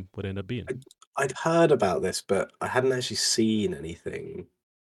game would end up being? I'd heard about this, but I hadn't actually seen anything.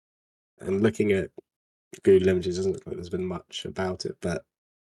 And looking at Google Images doesn't look like there's been much about it. But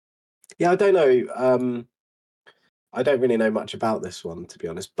yeah, I don't know. I don't really know much about this one, to be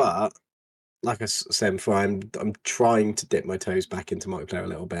honest. But like I said before, I'm trying to dip my toes back into multiplayer a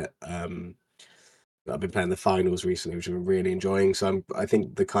little bit. I've been playing the finals recently, which I'm really enjoying. So I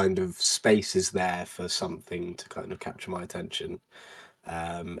think the kind of space is there for something to kind of capture my attention.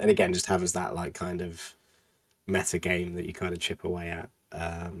 And again, just have as that like kind of meta game that you kind of chip away at.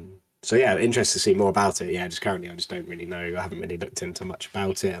 So yeah, interested to see more about it. Yeah, just currently I just don't really know. I haven't really looked into much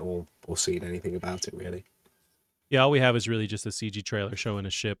about it or seen anything about it really. Yeah, all we have is really just a CG trailer showing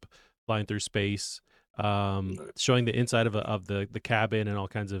a ship flying through space, showing the inside of the cabin and all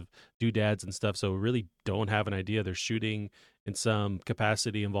kinds of doodads and stuff. So we really don't have an idea. They're shooting in some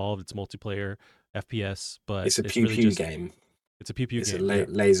capacity involved. It's multiplayer FPS, but It's a it's pew really pew just game. it's a pew pew It's a game. Yeah,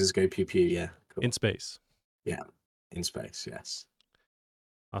 lasers go pew pew. Yeah, in cool. space. Yeah, in space. Yes.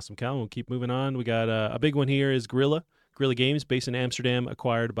 Awesome, Cal. We'll keep moving on. We got a big one here is Gorilla. Gorilla Games, based in Amsterdam,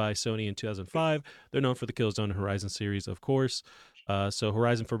 acquired by Sony in 2005. They're known for the Killzone and Horizon series, of course. So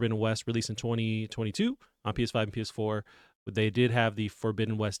Horizon Forbidden West released in 2022 on PS5 and PS4. But they did have the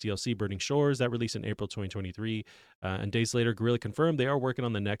Forbidden West DLC, Burning Shores, that released in April 2023. And days later, Guerrilla confirmed they are working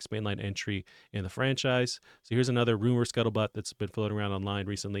on the next mainline entry in the franchise. So here's another rumor scuttlebutt that's been floating around online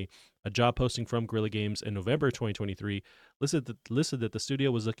recently. A job posting from Guerrilla Games in November 2023 listed that the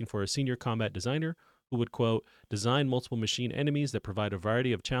studio was looking for a senior combat designer who would, quote, design multiple machine enemies that provide a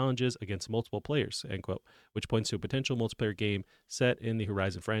variety of challenges against multiple players, end quote, which points to a potential multiplayer game set in the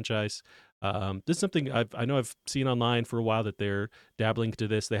Horizon franchise. This is something I know I've seen online for a while that they're dabbling into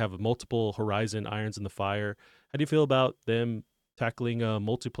this. They have multiple Horizon irons in the fire. How do you feel about them tackling a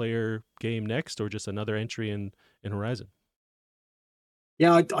multiplayer game next, or just another entry in Horizon?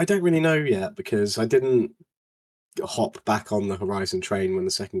 Yeah, I don't really know yet because I didn't hop back on the Horizon train when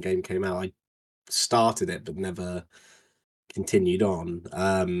the second game came out. I started it but never continued on.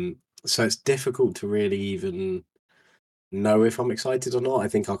 So it's difficult to really even know if I'm excited or not. I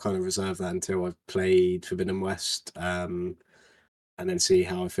think I'll kind of reserve that until I've played Forbidden West, and then see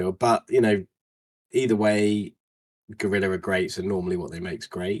how I feel. But either way, Gorilla are great, so normally what they make's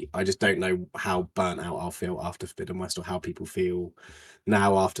great. I just don't know how burnt out I'll feel after Forbidden West, or how people feel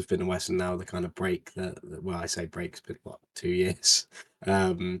now after Forbidden West, and now the kind of break well, I say break's been what, 2 years,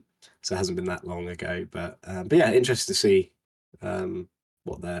 so it hasn't been that long ago. But yeah, interested to see um,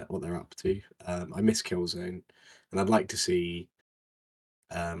 what they're up to. I miss Killzone, and I'd like to see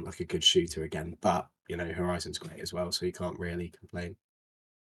like a good shooter again. But Horizon's great as well, so you can't really complain.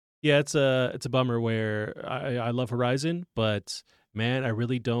 Yeah, it's a bummer where I love Horizon, but man, I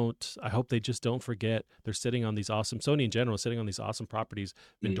really don't. I hope they just don't forget they're sitting on these awesome Sony in general, sitting on these awesome properties,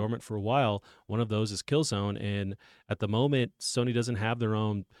 been Mm, dormant for a while. One of those is Killzone, and at the moment, Sony doesn't have their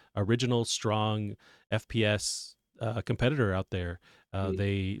own original strong FPS competitor out there. mm.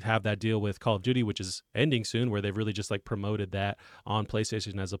 They have that deal with Call of Duty, which is ending soon, where they've really just like promoted that on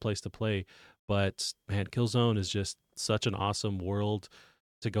PlayStation as a place to play. But man, Killzone is just such an awesome world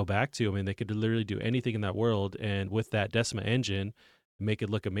to go back to. I mean, they could literally do anything in that world, and with that Decima engine, make it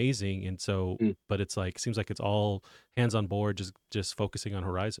look amazing. And so, Mm. but it's like seems like it's all hands on board, just focusing on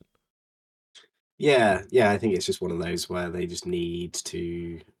Horizon. Yeah, yeah, I think it's just one of those where they just need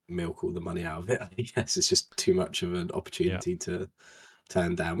to milk all the money out of it. I guess it's just too much of an Yeah, opportunity to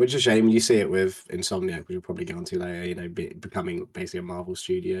turn down, which is a shame. You see it with Insomniac, which we'll probably get onto later, becoming basically a Marvel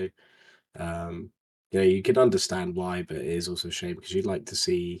studio. Um, you can understand why, but it is also a shame because you'd like to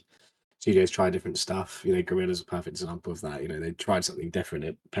see studios try different stuff. Gorilla's a perfect example of that. They tried something different,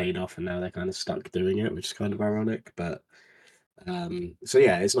 it paid off, and now they're kind of stuck doing it, which is kind of ironic. So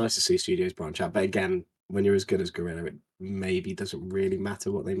yeah, it's nice to see studios branch out. But again, when you're as good as Gorilla, it maybe doesn't really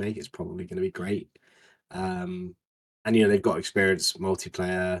matter what they make. It's probably going to be great. Um, and they've got experience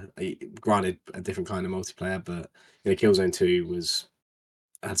multiplayer. Granted, a different kind of multiplayer, but Killzone 2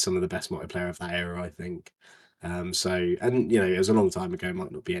 had some of the best multiplayer of that era, I think. And it was a long time ago.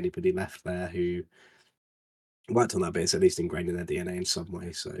 Might not be anybody left there who worked on that, but it's at least ingrained in their DNA in some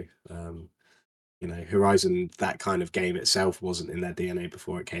way. So Horizon, that kind of game itself wasn't in their DNA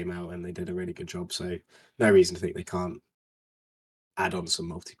before it came out, and they did a really good job. So no reason to think they can't add on some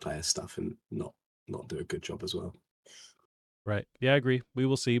multiplayer stuff and not do a good job as well. Right. Yeah, I agree. We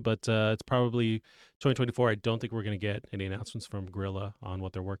will see, but it's probably 2024. I don't think we're going to get any announcements from Gorilla on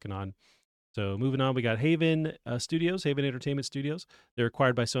what they're working on. So moving on, we got Haven Studios, Haven Entertainment Studios. They're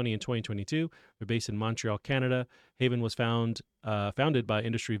acquired by Sony in 2022. They're based in Montreal, Canada. Haven was founded by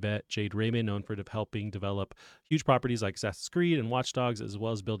industry vet Jade Raymond, known for helping develop huge properties like Assassin's Creed and Watch Dogs, as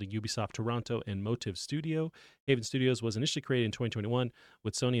well as building Ubisoft Toronto and Motive Studio. Haven Studios was initially created in 2021,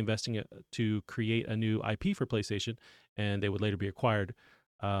 with Sony investing to create a new IP for PlayStation, and they would later be acquired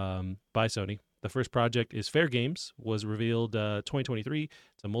by Sony. The first project is Fair Games, was revealed 2023.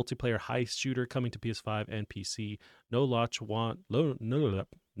 It's a multiplayer heist shooter coming to PS5 and PC. No launch window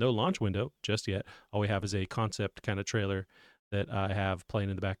just yet. All we have is a concept kind of trailer that I have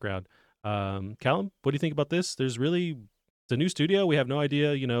playing in the background. Callum, what do you think about this? It's a new studio. We have no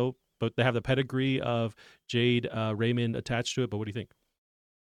idea, but they have the pedigree of Jade Raymond attached to it. But what do you think?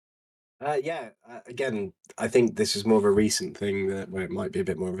 Yeah, again, I think this is more of a recent thing where it might be a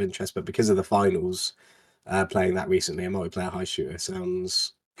bit more of interest, but because of the finals, playing that recently, a multiplayer high shooter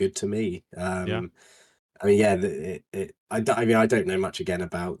sounds good to me. Yeah, I mean, yeah, I mean, I don't know much again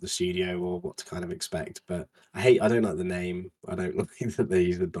about the studio or what to kind of expect, but I don't like the name. I don't like that they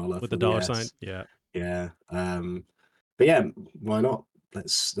use the dollar with the for the dollar sign. S. Yeah. Yeah. But yeah, why not?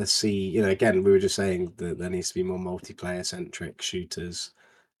 Let's see. Again, we were just saying that there needs to be more multiplayer centric shooters.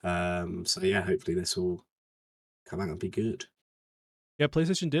 So yeah, hopefully this will come out and be good. Yeah,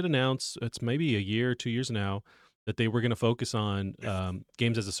 PlayStation did announce it's maybe a year, 2 years now that they were going to focus on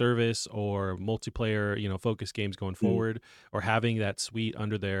games as a service or multiplayer, focus games going Mm, forward, or having that suite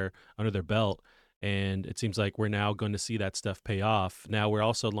under their belt. And it seems like we're now going to see that stuff pay off. Now we're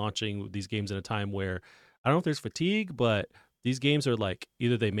also launching these games in a time where I don't know if there's fatigue, but these games are like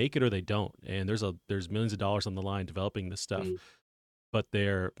either they make it or they don't, and there's millions of dollars on the line developing this stuff. mm. But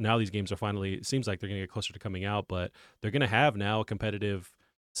they're now these games are finally, it seems like they're going to get closer to coming out, but they're going to have now a competitive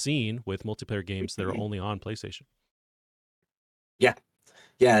scene with multiplayer games that are only on PlayStation. Yeah,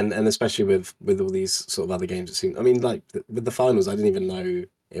 yeah, and especially with all these sort of other games, it seems. I mean, like with the finals, I didn't even know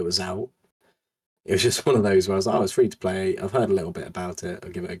it was out. It was just one of those where I was like, oh, it's free to play. I've heard a little bit about it.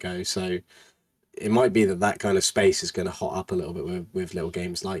 I'll give it a go. So it might be that kind of space is going to hot up a little bit with little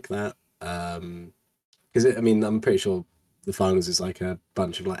games like that. Because I mean, I'm pretty sure the finals is like a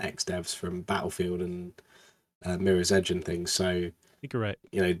bunch of like ex devs from Battlefield and Mirror's Edge and things. So I think you're right.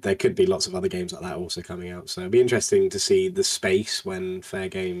 there could be lots of other games like that also coming out. So it'd be interesting to see the space when Fair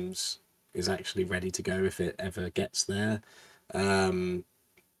Games is actually ready to go if it ever gets there. Um,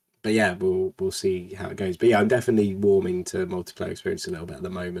 but yeah, we'll see how it goes. But yeah, I'm definitely warming to multiplayer experience a little bit at the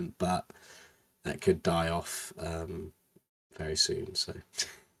moment, but that could die off very soon. So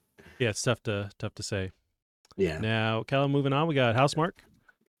Yeah, it's tough to say. yeah. Now, Callum, moving on, we got Housemark.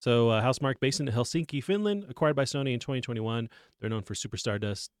 So, Housemark, based in Helsinki, Finland, acquired by Sony in 2021. They're known for Super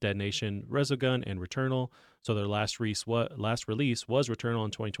Stardust, Dead Nation, Resogun, and Returnal. So, their last release was Returnal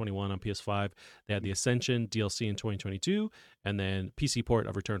in 2021 on PS5. They had the Ascension DLC in 2022, and then PC port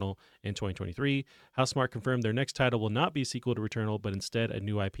of Returnal in 2023. Housemark confirmed their next title will not be a sequel to Returnal, but instead a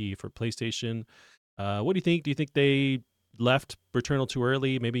new IP for PlayStation. What do you think? Do you think they left Returnal too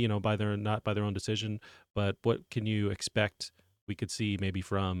early? Maybe not by their own decision, but what can you expect we could see maybe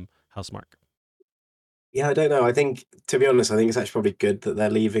from Housemark? Yeah, I don't know. I think, to be honest, I think it's actually probably good that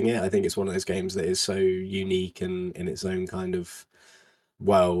they're leaving it. I think it's one of those games that is so unique and in its own kind of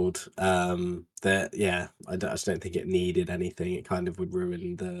world that, yeah, I just don't think it needed anything. It kind of would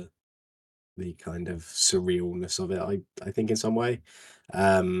ruin the kind of surrealness of it, I think, in some way.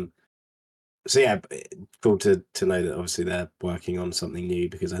 Um, so yeah, cool to know that obviously they're working on something new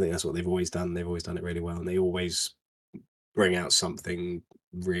because I think that's what they've always done. They've always done it really well, and they always bring out something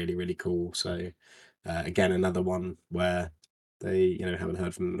really, really cool. So again, another one where they haven't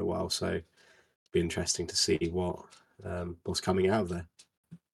heard from them in a while. So it'd be interesting to see what's coming out of there.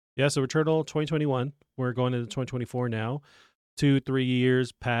 Yeah, so Returnal 2021. We're going into 2024 now. 2-3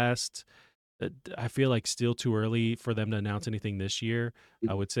 years past. I feel like still too early for them to announce anything this year.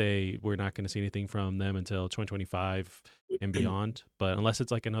 I would say we're not going to see anything from them until 2025 and beyond. But unless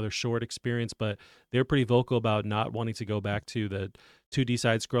it's like another short experience, but they're pretty vocal about not wanting to go back to the 2D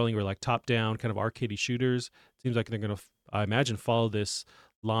side scrolling or like top down kind of arcadey shooters. Seems like they're going to, I imagine, follow this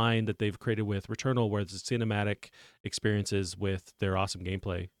line that they've created with Returnal, where it's cinematic experiences with their awesome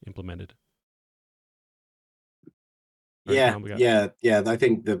gameplay implemented. All right, Yeah, Colin, we got. yeah. I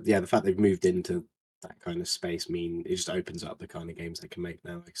think the fact they've moved into that kind of space it just opens up the kind of games they can make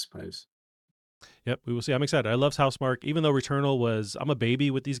now, I suppose. Yep, we will see. I'm excited. I love Housemark, even though Returnal was. I'm a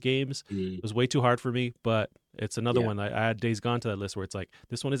baby with these games. Mm. It was way too hard for me, but It's another Yeah. one. I add Days Gone to that list where it's like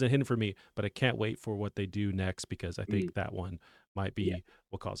this one isn't hidden for me, but I can't wait for what they do next because I Mm. think that one might Yeah. be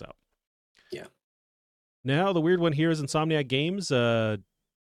what calls out. Yeah. Now the weird one here is Insomniac Games.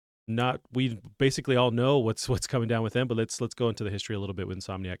 Not we basically all know what's coming down with them, but let's go into the history a little bit with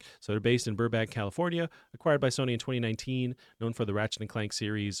Insomniac. So they're based in Burbank, California, acquired by Sony in 2019, known for the Ratchet and Clank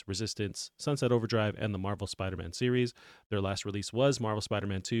series, Resistance, Sunset Overdrive, and the Marvel Spider-Man series. Their last release was Marvel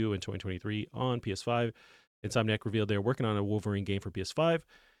Spider-Man 2 in 2023 on PS5. Insomniac revealed they're working on a Wolverine game for PS5.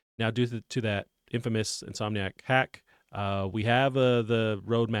 Now, due to that infamous Insomniac hack, we have the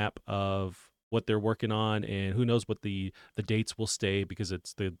roadmap of what they're working on, and who knows what the dates will stay because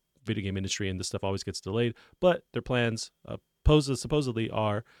it's the video game industry and this stuff always gets delayed. But their plans supposedly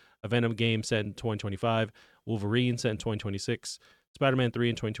are a Venom game set in 2025, Wolverine set in 2026, Spider-Man 3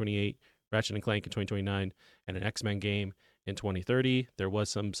 in 2028, Ratchet and Clank in 2029, and an X-Men game in 2030. There was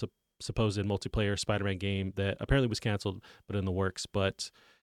some supposed multiplayer Spider-Man game that apparently was canceled, but in the works. But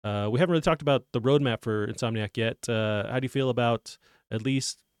we haven't really talked about the roadmap for Insomniac yet. How do you feel about at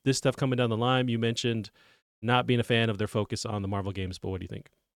least this stuff coming down the line? You mentioned not being a fan of their focus on the Marvel games, but what do you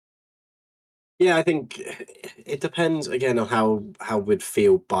think? Yeah, I think it depends again on how we'd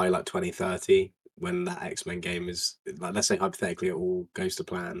feel by like 2030 when that X-Men game is like, let's say hypothetically it all goes to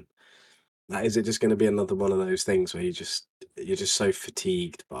plan. Like, is it just going to be another one of those things where you're just so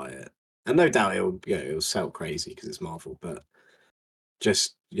fatigued by it? And no doubt it'll sell crazy because it's Marvel, but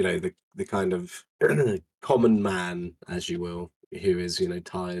just the kind of common man, as you will, who is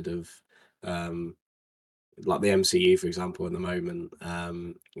tired of um like the MCU, for example, at the moment,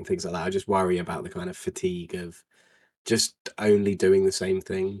 and things like that. I just worry about the kind of fatigue of just only doing the same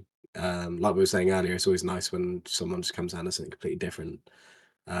thing. Like we were saying earlier, it's always nice when someone just comes out and something completely different.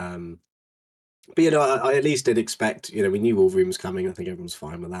 Um, but I at least did expect. We knew Wolverine was coming. I think everyone's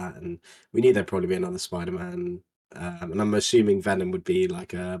fine with that, and we knew there'd probably be another Spider-Man. And I'm assuming Venom would be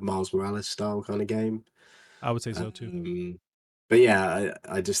like a Miles Morales style kind of game. I would say so too. Um, but yeah,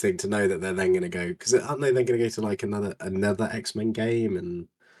 I just think to know that they're then going to go because aren't they then going to go to like another X-Men game and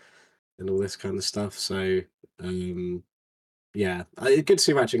all this kind of stuff. So um, yeah, good to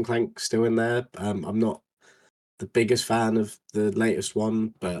see Ratchet and Clank still in there. I'm not the biggest fan of the latest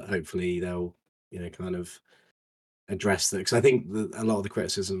one, but hopefully they'll kind of address that because I think a lot of the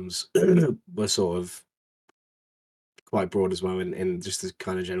criticisms were sort of quite broad as well in just the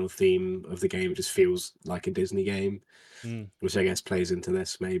kind of general theme of the game. It just feels like a Disney game, Mm. which I guess plays into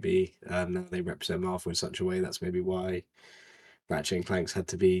this maybe. Now they represent Marvel in such a way that's maybe why Ratchet and Clanks had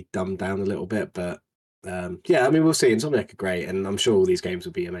to be dumbed down a little bit. But yeah, I mean, we'll see. Insomniac are great, and I'm sure all these games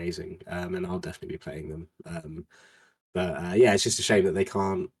will be amazing, and I'll definitely be playing them. But yeah, it's just a shame that they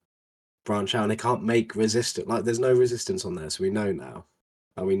can't branch out and they can't make resistance. Like, there's no resistance on there, so we know now,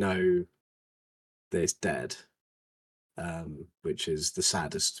 and we know that it's dead, which is the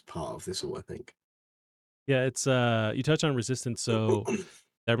saddest part of this all, I think. Yeah, it's you touch on resistance, so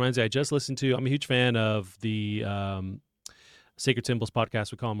that reminds me. I just listened to. I'm a huge fan of the Sacred Symbols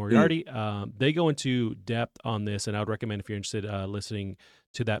podcast with Colin Mm, Moriarty. They go into depth on this, and I would recommend if you're interested listening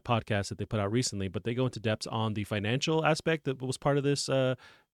to that podcast that they put out recently. But they go into depth on the financial aspect that was part of this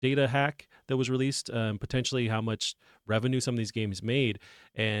data hack that was released, potentially how much revenue some of these games made,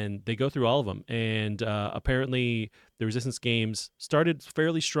 and they go through all of them. And apparently, the Resistance games started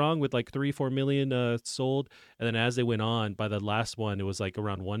fairly strong with like 3-4 million sold, and then as they went on, by the last one, it was like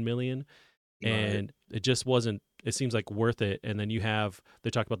around 1 million, right. and it just wasn't, it seems like worth it. And then you have, they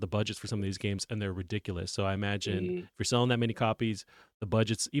talk about the budgets for some of these games and they're ridiculous, so I imagine Mm, if you're selling that many copies, the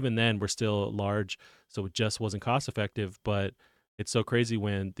budgets even then were still large, so it just wasn't cost effective. But it's so crazy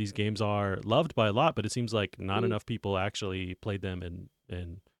when these games are loved by a lot, but it seems like not mm. enough people actually played them and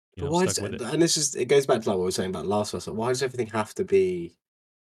But why stuck is with it? it. And it goes back to like what we were saying about Last of Us. Like, why does everything have to be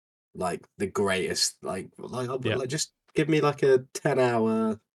like the greatest? Yeah, Like just give me like a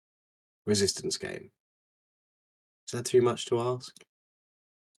 10-hour Resistance game. Is that too much to ask?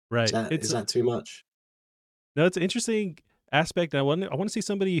 right. Is that too much? No, it's an interesting aspect. I want to see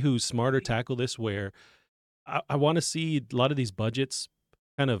somebody who's smarter tackle this, where I want to see a lot of these budgets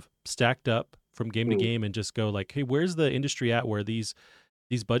kind of stacked up from game to Mm, game and just go like, hey, where's the industry at where these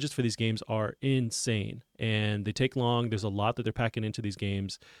budgets for these games are insane and they take long. There's a lot that they're packing into these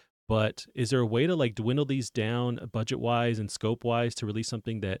games. But is there a way to like dwindle these down budget wise and scope wise to release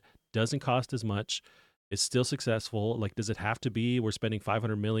something that doesn't cost as much? It's still successful. Like, does it have to be we're spending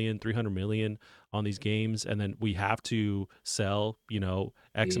 500 million, 300 million on these games, and then we have to sell, X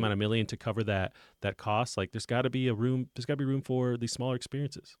mm. amount of million to cover that cost? Like, there's got to be room for these smaller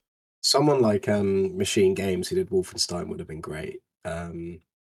experiences. Someone like Machine Games who did Wolfenstein would have been great.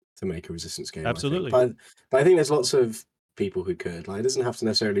 to make a Resistance game, I think. Absolutely. But I think there's lots of people who could. Like, it doesn't have to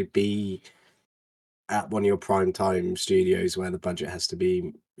necessarily be at one of your prime time studios where the budget has to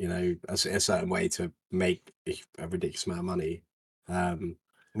be, a certain way to make a ridiculous amount of money. I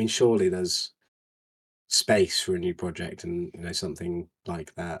mean, surely there's space for a new project and something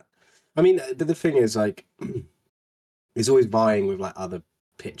like that. I mean, the thing is, like, it's always vying with like other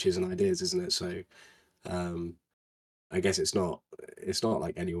pitches and ideas, isn't it? So um, I guess it's not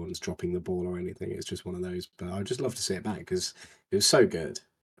like anyone's dropping the ball or anything. It's just one of those. But I'd just love to see it back because it was so good.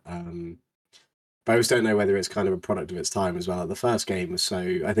 Um, but I just don't know whether it's kind of a product of its time as well. Like, the first game was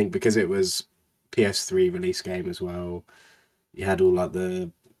so, I think because it was PS3 release game as well. You had all like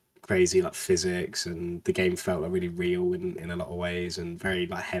the crazy like physics, and the game felt like really real in a lot of ways and very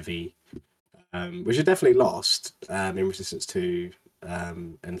like heavy, which are definitely lost in Resistance 2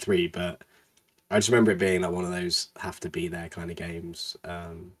 and 3. But I just remember it being like one of those have to be there kind of games,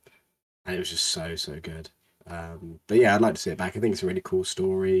 and it was just so so good. But yeah, I'd like to see it back. I think it's a really cool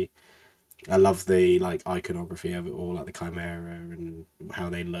story. I love the like iconography of it all, like the Chimera and how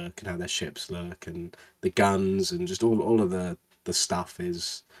they look and how their ships look and the guns and just all of the stuff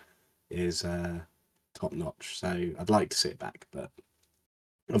is top notch. So I'd like to see it back, but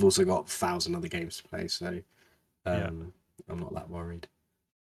I've also got 1,000 other games to play, so Yeah. um, I'm not that worried.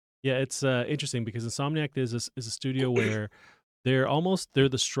 Yeah, it's interesting because Insomniac is a studio where they're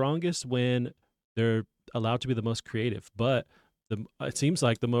the strongest when they're allowed to be the most creative, but it seems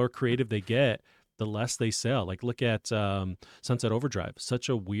like the more creative they get, the less they sell. Like look at Sunset Overdrive, such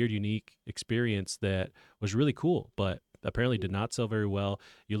a weird, unique experience that was really cool, but apparently did not sell very well.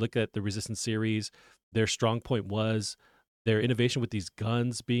 You look at the Resistance series, their strong point was their innovation with these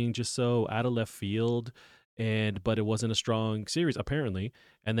guns being just so out of left field, and but it wasn't a strong series apparently.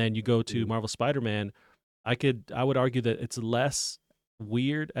 And then you go to Mm, Marvel Spider-Man, I would argue that it's less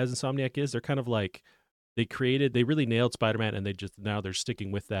weird as Insomniac is. They're kind of like they really nailed Spider-Man, and they're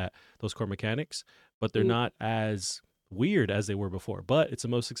sticking with those core mechanics, but they're mm, not as weird as they were before. But it's the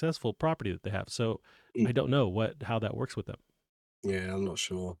most successful property that they have. So I mm. don't know how that works with them. Yeah, I'm not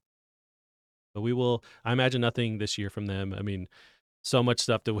sure. But I imagine nothing this year from them. I mean, so much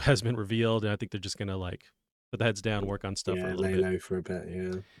stuff that has been revealed, and I think they're just gonna like put the heads down, work on stuff for a Yeah, little lay bit. low for a bit.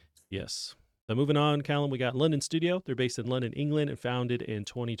 Yeah. Yes. So moving on, Callum, we got London Studio. They're based in London, England, and founded in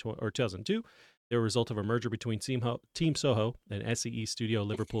 2020 or 2002. They're a result of a merger between Team Soho and SEE Studio,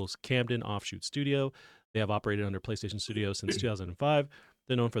 Liverpool's Camden offshoot studio. They have operated under PlayStation Studios since 2005.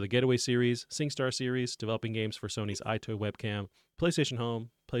 They're known for the Getaway series, SingStar series, developing games for Sony's iToy webcam, PlayStation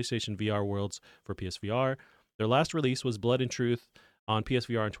Home, PlayStation VR Worlds for PSVR. Their last release was Blood and Truth on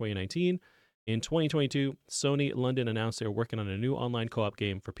PSVR in 2019. In 2022, Sony London announced they were working on a new online co-op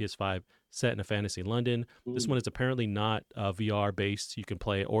game for PS5 set in a fantasy London. This one Mm, is apparently not VR based. You can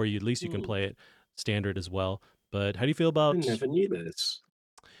play it, or at least you can mm. play it standard as well. But how do you feel I about? never knew this.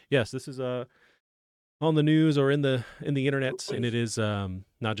 Yes, this is on the news or in the internet, and it is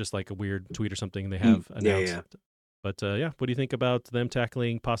not just like a weird tweet or something they have Yeah, announced. yeah, But yeah, what do you think about them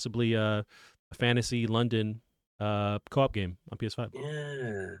tackling possibly a fantasy London co-op game on PS5?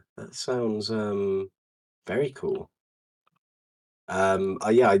 yeah. That sounds very cool.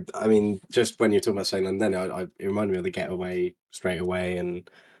 Yeah, I mean, just when you're talking about saying London, it reminded me of the Getaway straight away, and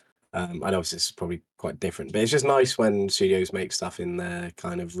I know this is probably quite different, but it's just nice when studios make stuff in their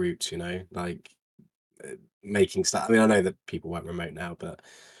kind of roots, like uh, making stuff. I mean, I know that people work remote now, but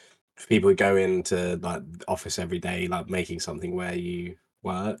for people who go into like the office every day, like making something where you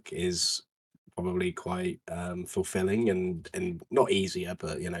work is probably quite fulfilling and not easier,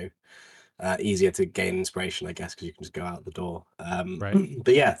 but easier to gain inspiration, I guess, because you can just go out the door. Right.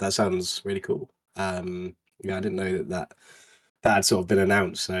 But yeah, that sounds really cool. Yeah, I didn't know that had sort of been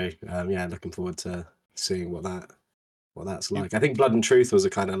announced. So yeah, looking forward to seeing what that's You- like. I think Blood and Truth was a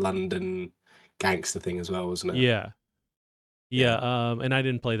kind of London gangster thing as well, wasn't it? Yeah, yeah. Yeah. And I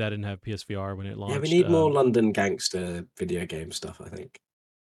didn't play that. I didn't have PSVR when it Yeah, we launched. need more London gangster video game stuff, I think.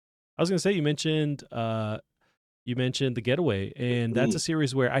 I was gonna say you mentioned the Getaway, and that's a Mm,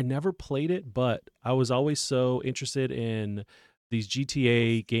 series where I never played it, but I was always so interested in these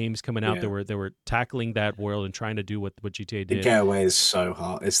GTA games coming out. yeah. They were tackling that world and trying to do what GTA The did. Getaway is so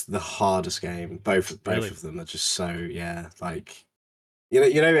hard. It's the hardest game. Both Really? of them are just so, yeah, like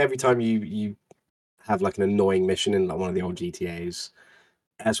every time you have like an annoying mission in like one of the old GTAs,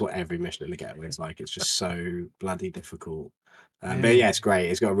 that's what every mission in the Getaway is like. It's just so bloody difficult. But yeah, Man. it's great.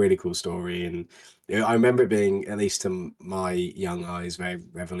 It's got a really cool story, and I remember it being, at least to my young eyes, very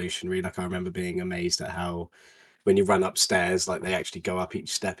revolutionary. Like, I remember being amazed at how when you run upstairs, like they actually go up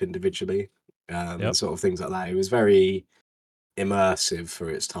each step individually, and Yep. sort of things like that. It was very, immersive for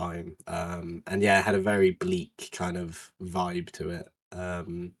its time. And yeah, it had a very bleak kind of vibe to it.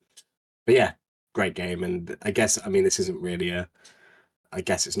 But yeah, great game. And I guess, I mean, this isn't really I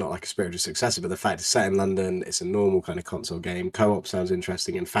guess it's not like a spiritual successor, but the fact it's set in London, it's a normal kind of console game. Co-op sounds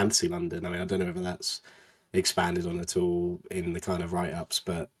interesting in fantasy London. I mean, I don't know whether that's expanded on at all in the kind of write-ups,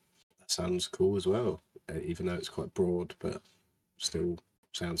 but that sounds cool as well, even though it's quite broad, but still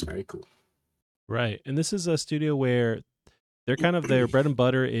sounds very cool. Right. And this is a studio where they're kind of their bread and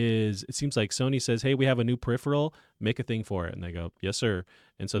butter is it seems like Sony says, "Hey, we have a new peripheral, make a thing for it." And they go, "Yes, sir."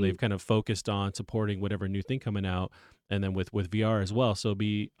 And so they've Mm, kind of focused on supporting whatever new thing coming out and then with VR as well. So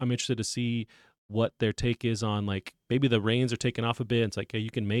be I'm interested to see what their take is on like maybe the reins are taken off a bit. It's like, hey, you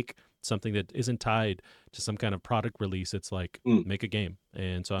can make something that isn't tied to some kind of product release. It's like mm, make a game.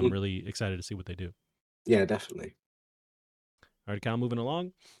 And so I'm mm. really excited to see what they do. Yeah, definitely. All right, Cal, moving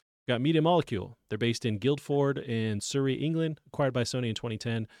along. Got Media Molecule. They're based in Guildford in Surrey, England, acquired by Sony in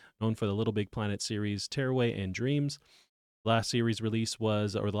 2010, known for the Little Big Planet series Tearaway and Dreams. The last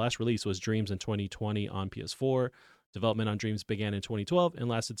release was Dreams in 2020 on PS4. Development on Dreams began in 2012 and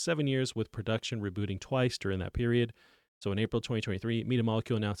lasted 7 years, with production rebooting twice during that period. So in April 2023, Media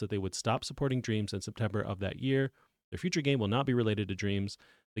Molecule announced that they would stop supporting Dreams in September of that year. Their future game will not be related to Dreams.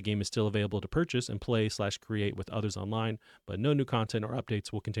 The game is still available to purchase and play/create with others online, but no new content or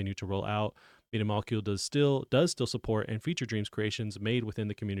updates will continue to roll out. Media Molecule does still support and feature Dreams creations made within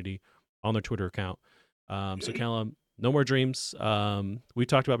the community on their Twitter account. So Callum, no more Dreams. We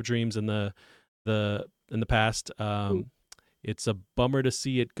talked about Dreams in the past. Mm, It's a bummer to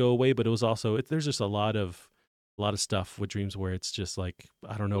see it go away, but it was also there's just a lot of stuff with Dreams where it's just like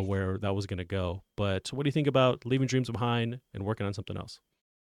I don't know mm. where that was gonna go. But what do you think about leaving Dreams behind and working on something else?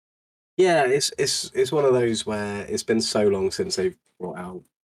 Yeah, it's one of those where it's been so long since they've brought out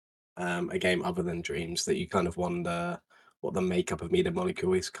a game other than Dreams that you kind of wonder what the makeup of Media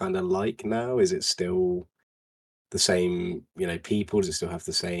Molecule is kind of like now. Is it still the same, people? Does it still have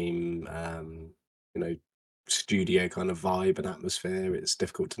the same, you know, studio kind of vibe and atmosphere? It's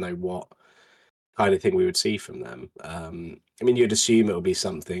difficult to know what kind of thing we would see from them. I mean, you'd assume it would be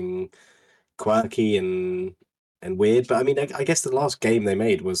something quirky and weird, but I mean, I guess the last game they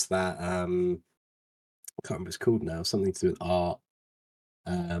made was that I can't remember what it's called now, something to do with art.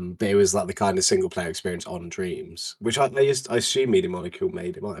 But it was like the kind of single player experience on Dreams, which I assume Media Molecule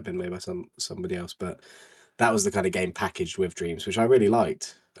made. It might have been made by somebody else, but that was the kind of game packaged with Dreams, which I really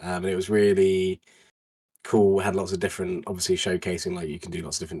liked. And it was really cool. Had lots of different, obviously showcasing like you can do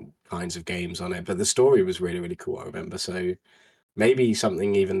lots of different kinds of games on it. But the story was really really cool. I remember. So maybe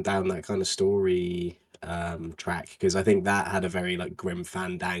something even down that kind of story track, because I think that had a very like grim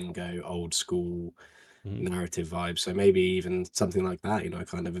fandango, old school Mhm. narrative vibe. So maybe even something like that, a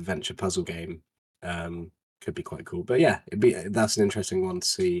kind of adventure puzzle game, um, could be quite cool. But yeah, that's an interesting one to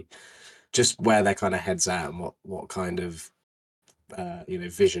see just where their kind of heads at and what kind of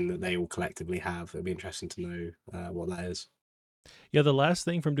vision that they all collectively have. It'd be interesting to know what that is. Yeah, the last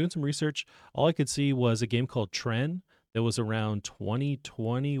thing from doing some research, all I could see was a game called Tren that was around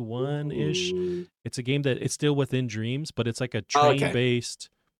 2021 ish. Ooh. It's a game that it's still within Dreams, but it's like a Oh, train okay. based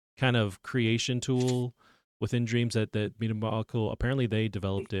kind of creation tool within Dreams that Media Molecule apparently they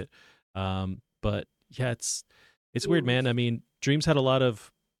developed it. But yeah, it's weird, Mm, man. I mean, Dreams had a lot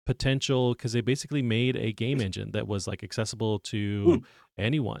of potential because they basically made a game engine that was like accessible to mm,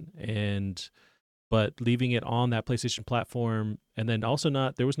 anyone and but leaving it on that PlayStation platform and then also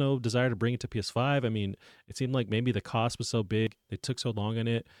not there was no desire to bring it to PS5. I mean, it seemed like maybe the cost was so big, they took so long on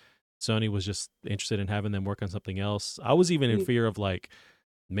it. Sony was just interested in having them work on something else. I was even in mm, fear of like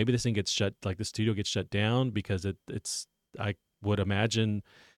maybe this thing gets shut like the studio gets shut down because it's I would imagine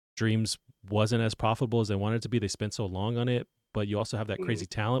Dreams wasn't as profitable as they wanted it to be. They spent so long on it, but you also have that mm. crazy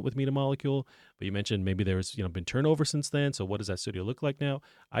talent with Media Molecule. But you mentioned maybe there's been turnover since then. So what does that studio look like now?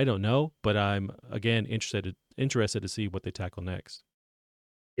 I don't know, but I'm again interested to see what they tackle next.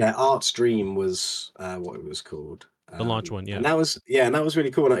 Yeah, Art's Dream was what it was called. The launch one, And yeah. that was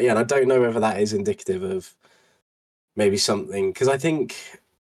really cool. And I don't know whether that is indicative of maybe something, because I think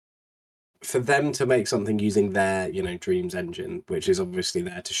for them to make something using their Dreams engine, which is obviously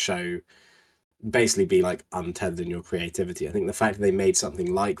there to show, basically be like untethered in your creativity. I think the fact that they made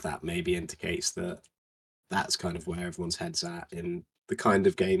something like that maybe indicates that that's kind of where everyone's heads at in the kind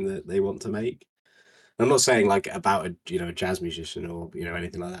of game that they want to make. I'm not saying like about a jazz musician or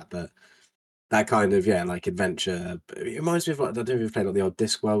anything like that, but that kind of, yeah, like adventure. It reminds me of like, I don't know if you've played like the old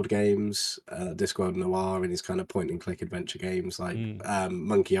Discworld games, Discworld Noir, and these kind of point and click adventure games like Mm.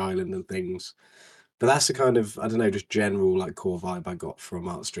 Monkey Island and things. But that's the kind of, I don't know, just general like core vibe I got from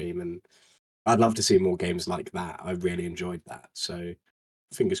Artstream. And I'd love to see more games like that. I really enjoyed that. So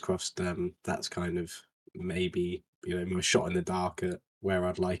fingers crossed. That's kind of maybe my shot in the dark at where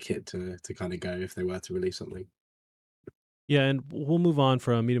I'd like it to kind of go if they were to release something. Yeah, and we'll move on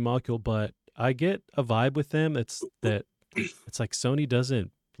from Media Molecule, but I get a vibe with them. It's that it's like Sony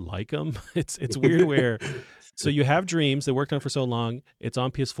doesn't like them. It's weird where so you have Dreams they worked on for so long. It's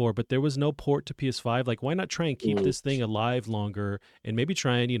on PS4, but there was no port to PS5. Like, why not try and keep Mm, this thing alive longer and maybe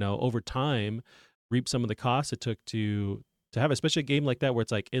try and over time reap some of the costs it took to have, especially a game like that where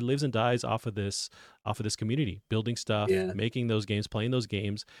it's like it lives and dies off of this community, building stuff, yeah. making those games, playing those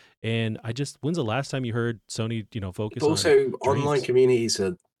games. And I just when's the last time you heard Sony But focus on also, online Dreams? communities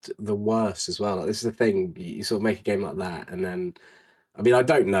are the worst as well. Like, this is the thing. You sort of make a game like that, and then, I mean, I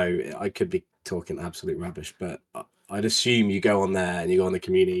don't know. I could be talking absolute rubbish, but I'd assume you go on there and you go on the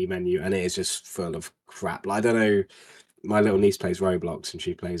community menu, and it is just full of crap. Like, I don't know. My little niece plays Roblox, and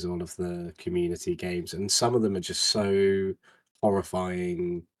she plays all of the community games, and some of them are just so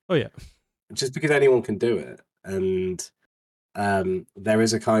horrifying, Oh yeah. just because anyone can do it. And there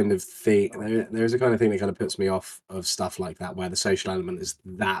is a kind of thing there is a kind of thing that kind of puts me off of stuff like that where the social element is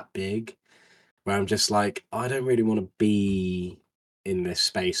that big, where I'm just like, I don't really want to be in this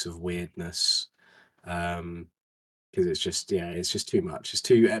space of weirdness. Because it's just, yeah, it's just too much. It's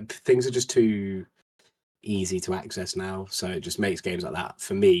too things are just too easy to access now, so it just makes games like that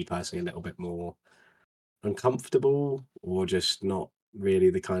for me personally a little bit more uncomfortable, or just not really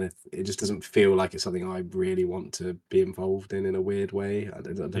the kind of, it just doesn't feel like it's something I really want to be involved in a weird way. I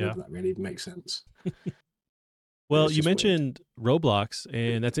don't know if Yeah. that really makes sense. Well, It's you just weird. mentioned Roblox,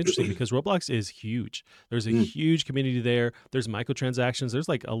 and that's interesting because Roblox is huge. There's a Mm, huge community there. There's microtransactions. There's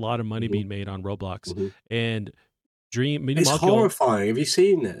like a lot of money mhm, being made on Roblox. mhm. And Dream Mini It's Molecule. horrifying. Have you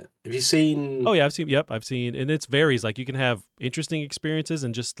seen it? Have you Oh seen? yeah, I've seen. Yep, I've seen, and it varies. Like you can have interesting experiences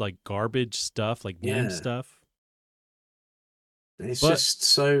and just like garbage stuff, like meme Yeah, stuff. it's But just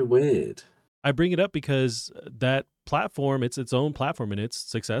so weird. I bring it up because that platform, it's its own platform and it's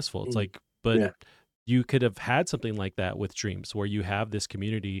successful. It's Mm, like, but yeah. you could have had something like that with Dreams where you have this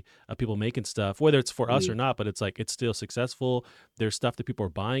community of people making stuff, whether it's for us or Mm, not, but it's like it's still successful. There's stuff that people are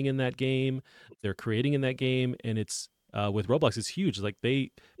buying in that game, they're creating in that game, and it's with Roblox, it's huge. Like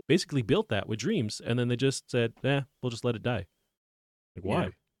they basically built that with Dreams, and then they just said, we'll just let it die. Like, yeah. why?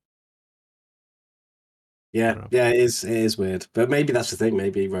 I Yeah, don't know. yeah, it is weird, but maybe that's the thing.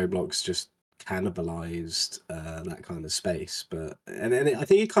 Maybe Roblox just cannibalized that kind of space, but I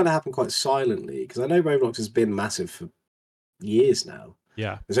think it kind of happened quite silently, because I know Roblox has been massive for years now.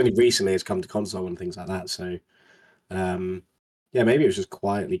 Yeah. It's only recently it's come to console and things like that. So um, yeah, maybe it was just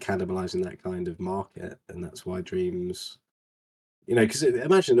quietly cannibalizing that kind of market, and that's why Dreams, because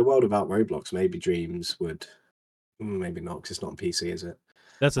imagine in a world without Roblox, maybe Dreams would, maybe not, because it's not on PC, is it?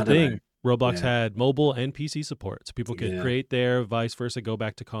 That's the I don't know. thing. Roblox Yeah, had mobile and PC support, so people could yeah. create there, vice versa, go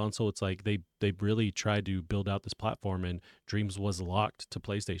back to console. It's like they really tried to build out this platform, and Dreams was locked to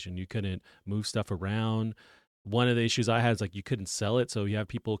PlayStation. You couldn't move stuff around. One of the issues I had is like you couldn't sell it, so you have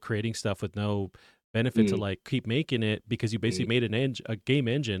people creating stuff with no benefit to Mm, like keep making it because you basically mm, made a game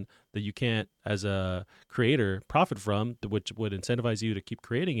engine that you can't, as a creator, profit from, which would incentivize you to keep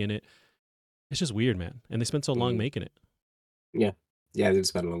creating in it. It's just weird, man. And they spent so long mm. making it. Yeah. Yeah, they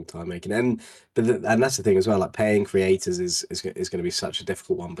spent a long time making it. And that's the thing as well, like paying creators is going to be such a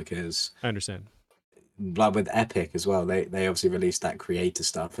difficult one, because I understand. like with Epic as well, they obviously released that creator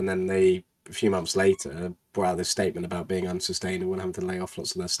stuff, and then they a few months later brought out this statement about being unsustainable and having to lay off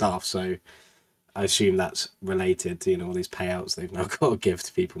lots of their staff. So I assume that's related to all these payouts they've now got to give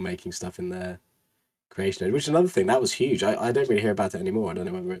to people making stuff in their creation age, which is another thing that was huge. I don't really hear about it anymore. I don't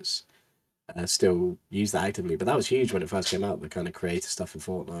know whether it's still used that actively, but that was huge when it first came out. The kind of creator stuff in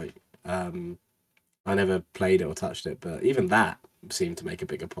Fortnite. Um, I never played it or touched it, but even that seemed to make a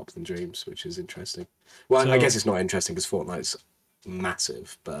bigger pop than Dreams, which is interesting. Well, I So guess it's not interesting because Fortnite's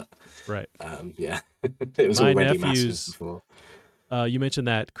massive, but right. yeah, it was My already massive nephews, before. you mentioned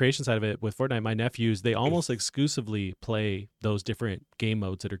that creation side of it with Fortnite. My nephews, they almost exclusively play those different game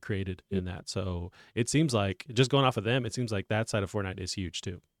modes that are created in that. So it seems like, just going off of them, it seems like that side of Fortnite is huge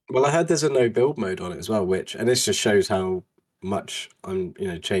too. Well, I heard there's a no build mode on it as well, and this just shows how much I'm,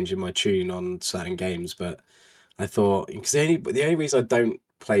 changing my tune on certain games. But I thought, because the only reason I don't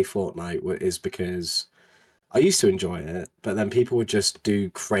play Fortnite is because I used to enjoy it, but then people would just do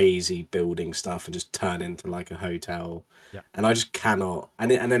crazy building stuff and just turn into like a hotel, Yeah. and I just cannot.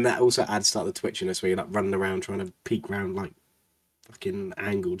 And then that also adds to like the twitchiness where you're like running around trying to peek around like fucking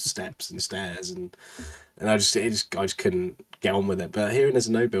angled steps and stairs, and I just couldn't get on with it. But hearing there's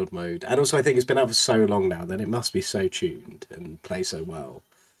a no build mode, and also I think it's been out for so long now that it must be so tuned and play so well.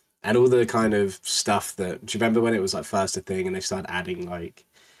 and all the kind of stuff that, do you remember when it was like first a thing and they started adding like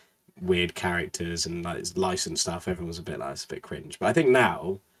weird characters and like licensed stuff? Everyone was a bit like, it's a bit cringe. But I think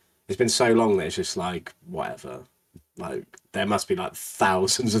now it's been so long that it's just like whatever. Like there must be like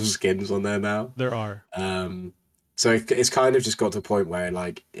thousands of skins on there now. There are. Um, so it's kind of just got to a point where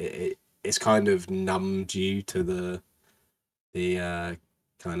like it's kind of numbed you to the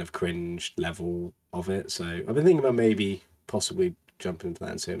kind of cringe level of it. So I've been thinking about maybe possibly jumping into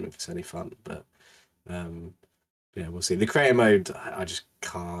that and seeing if it's any fun. But um, yeah, we'll see. The creator mode, I just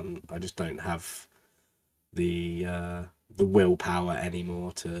can't. I just don't have the willpower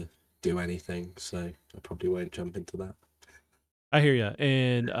anymore to do anything. So I probably won't jump into that. I hear you.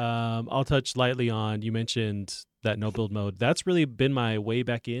 And I'll touch lightly on, you mentioned that no build mode. That's really been my way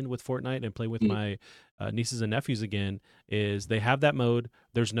back in with Fortnite and play with Mm, my nieces and nephews again, is they have that mode.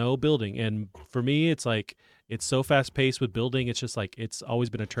 There's no building. And for me, it's like, it's so fast paced with building. It's just like, it's always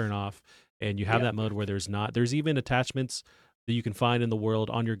been a turn off. And you have yeah. that mode where there's even attachments that you can find in the world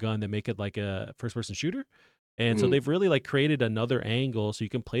on your gun that make it like a first person shooter. And so Mm, they've really like created another angle so you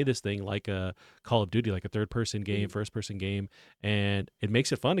can play this thing like a Call of Duty, like a third person game, mm. first person game, and it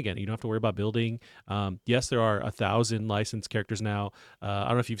makes it fun again. You don't have to worry about building. Yes, there are 1,000 licensed characters now. I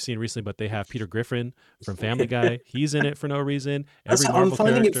don't know if you've seen recently, but they have Peter Griffin from Family Guy. He's in it for no reason. Every I'm Marvel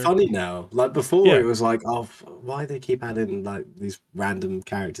finding it character. funny now. Like before, Yeah, it was like, oh, why they keep adding like these random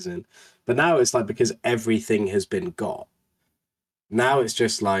characters in? But now it's like because everything has been got. Now it's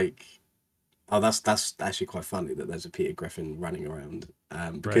just like, oh, that's actually quite funny that there's a Peter Griffin running around.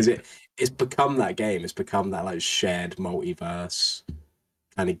 Because right. it's become that game. It's become that like shared multiverse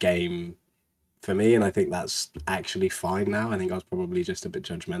kind of game for me, and I think that's actually fine now. I think I was probably just a bit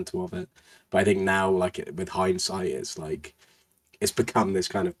judgmental of it, but I think now, like with hindsight, it's like it's become this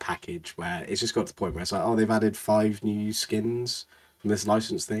kind of package where it's just got to the point where it's like, oh, they've added 5 new skins from this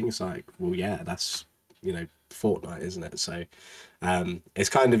license thing. It's like, well, yeah, that's Fortnite, isn't it? So it's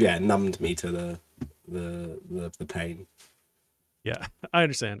kind of numbed me to the pain. Yeah, I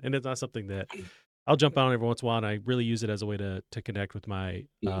understand. And it's not something that I'll jump on every once in a while, and I really use it as a way to connect with my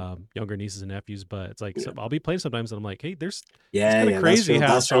Mm, younger nieces and nephews. But it's like, yeah, so I'll be playing sometimes, and I'm like, hey, it's yeah, kind of yeah. That's crazy your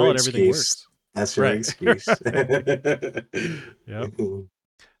how that's your solid everything excuse. works. That's your Right. excuse. Yep.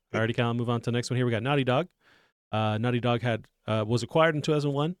 Alrighty, Colin, move on to the next one here. We got Naughty Dog. Naughty Dog was acquired in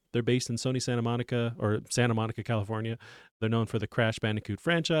 2001. They're based in Santa Monica, California. They're known for the Crash Bandicoot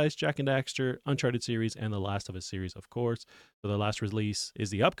franchise, Jack and Daxter, Uncharted series, and the Last of Us series, of course. So the last release is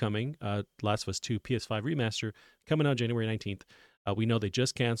the upcoming Last of Us 2 PS5 remaster coming out January 19th. We know they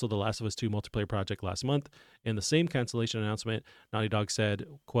just canceled the Last of Us 2 multiplayer project last month. In the same cancellation announcement, Naughty Dog said,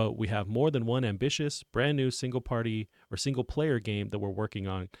 quote, "We have more than one ambitious, brand new single player game that we're working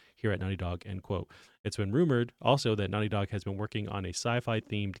on here at Naughty Dog," end quote. It's been rumored also that Naughty Dog has been working on a sci-fi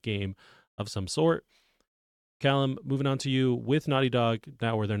themed game of some sort. Callum, moving on to you with Naughty Dog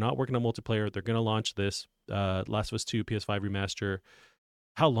now, where they're not working on multiplayer, they're going to launch this Last of Us 2 PS5 remaster.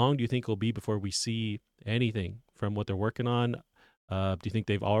 How long do you think it'll be before we see anything from what they're working on? Do you think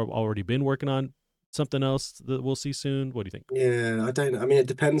they've already been working on something else that we'll see soon? What do you think? Yeah, I don't. I mean, it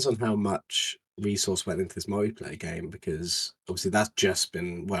depends on how much resource went into this multiplayer game because obviously that's just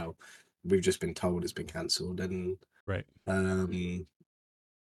been we've just been told it's been cancelled, and Right. um,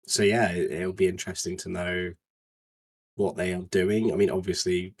 so yeah, it'll be interesting to know what they are doing. I mean,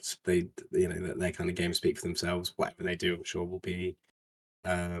 obviously they their kind of games speak for themselves. Whatever they do, I'm sure will be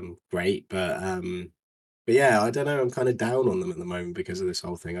great, but yeah, I don't know. I'm kind of down on them at the moment because of this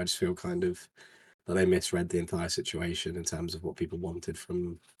whole thing. I just feel kind of that they misread the entire situation in terms of what people wanted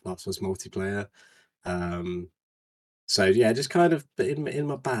from Last of Us multiplayer. Um, so yeah, just kind of in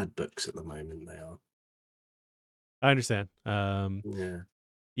my bad books at the moment. They are. I understand. Yeah.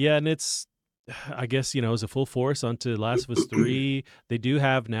 Yeah, and it's I guess, it's a full force onto Last of Us 3. They do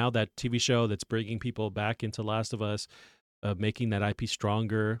have now that TV show that's bringing people back into Last of Us, making that IP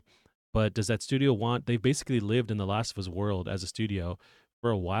stronger. But does that studio want they've basically lived in the Last of Us world as a studio for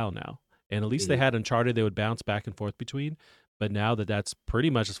a while now. And at least they Mm. had Uncharted they would bounce back and forth between. But now that that's pretty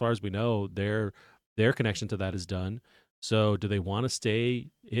much as far as we know, their connection to that is done. So do they want to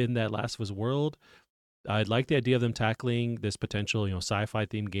stay in that Last of Us world? I like the idea of them tackling this potential, sci-fi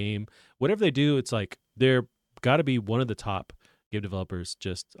themed game. Whatever they do, it's like they're got to be one of the top game developers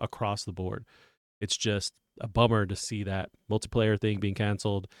just across the board. It's just a bummer to see that multiplayer thing being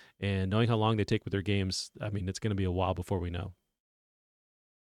canceled and knowing how long they take with their games. I mean, it's going to be a while before we know.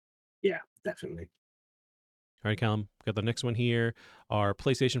 Yeah, definitely. All right, Callum, got the next one here. Our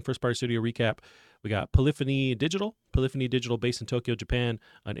PlayStation first party studio recap. We got Polyphony Digital. Polyphony Digital, based in Tokyo, Japan,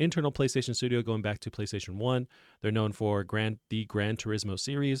 an internal PlayStation studio going back to PlayStation 1. They're known for the Gran Turismo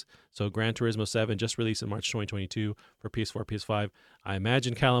series. So Gran Turismo 7 just released in March 2022 for PS4, PS5. I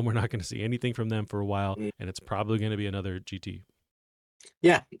imagine, Callum, we're not going to see anything from them for a while, Mm. and it's probably going to be another GT.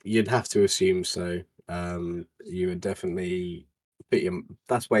 Yeah, you'd have to assume so. You would definitely put your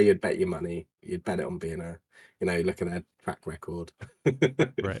that's where you'd bet your money. You'd bet it on being look at their track record.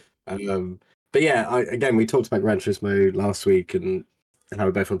 Right. Um, but yeah, again, we talked about Gran Turismo last week and how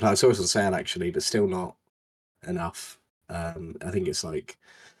we both want to play. I saw it on sale actually, but still not enough. I think it's like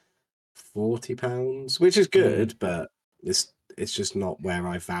 £40, which is Mm, good, but it's just not where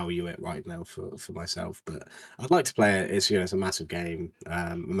I value it right now for myself. But I'd like to play it. It's a massive game,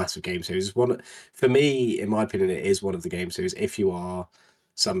 a massive game series. For me, in my opinion, it is one of the game series. If you are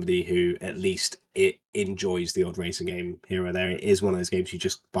somebody who at least it enjoys the odd racing game here or there, it is one of those games you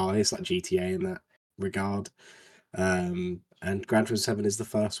just buy. It's like GTA in that regard. And Gran Turismo 7 is the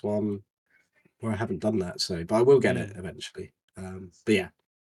first one where I haven't done that. So, but I will get it mm. eventually. But yeah,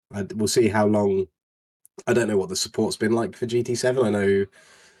 we'll see how long. I don't know what the support's been like for GT7. I know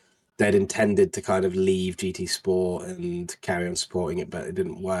they'd intended to kind of leave GT Sport and carry on supporting it, but it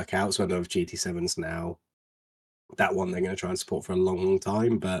didn't work out. So I don't know if GT7's now that one they're going to try and support for a long, long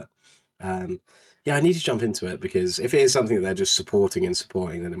time. But um, yeah, I need to jump into it because if it is something that they're just supporting and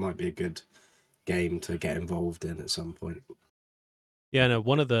supporting, then it might be a good game to get involved in at some point. Yeah, no,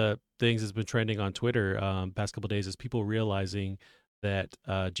 one of the things that's been trending on Twitter past couple of days is people realizing that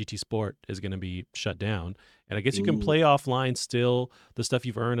GT Sport is going to be shut down, and I guess you can Mm, play offline still. The stuff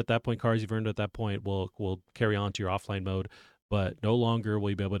you've earned at that point, cars you've earned at that point, will carry on to your offline mode, but no longer will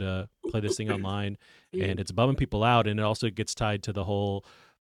you be able to play this thing online, and mm, it's bumming people out. And it also gets tied to the whole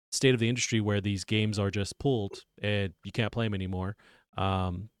state of the industry where these games are just pulled and you can't play them anymore.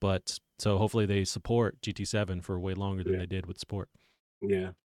 But so hopefully they support GT7 for way longer than yeah, they did with Sport.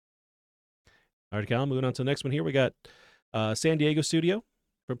 yeah. All right, Cal, moving on to the next one here. We got San Diego Studio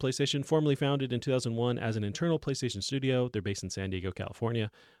from PlayStation, formerly founded in 2001 as an internal PlayStation studio. They're based in San Diego,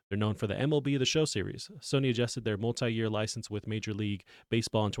 California. They're known for the MLB The Show series. Sony adjusted their multi-year license with Major League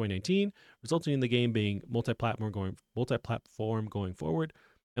Baseball in 2019, resulting in the game being multi-platform going forward.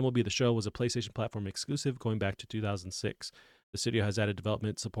 MLB The Show was a PlayStation platform exclusive going back to 2006. The studio has added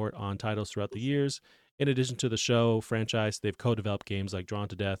development support on titles throughout the years. In addition to the show franchise, they've co-developed games like Drawn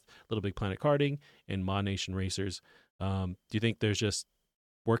to Death, Little Big Planet Karting, and Mod Nation Racers. Do you think there's just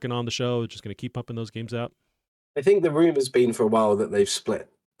working on the show, just going to keep pumping those games out? I think the rumor's been for a while that they've split,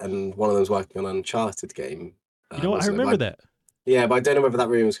 and one of them's working on an Uncharted game, You know what? I wasn't it? remember that. Yeah, but I don't know whether that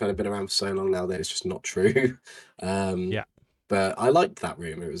rumor's kind of been around for so long now that it's just not true. um, Yeah, but I liked that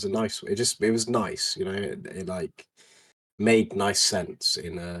rumor. It was a nice. It was nice. It like made nice sense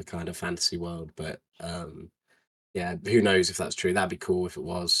in a kind of fantasy world. But yeah, who knows if that's true? That'd be cool if it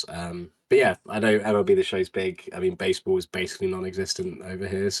was. But yeah, I know MLB The Show's big. I mean, baseball is basically non-existent over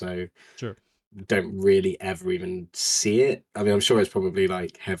here, so sure. don't really ever even see it. I mean, I'm sure it's probably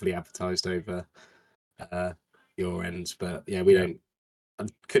like heavily advertised over uh, your ends, but yeah, we Yeah. don't. I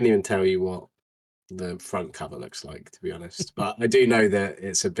couldn't even tell you what the front cover looks like, to be honest. But I do know that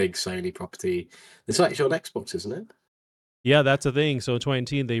it's a big Sony property. It's actually on Xbox, isn't it? Yeah, that's a thing. So in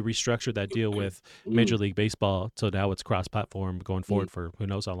 2019, they restructured that deal with Major Mm, League Baseball. So now it's cross platform going mm, forward for who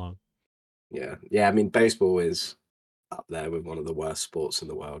knows how long. yeah, yeah. I mean, baseball is up there with one of the worst sports in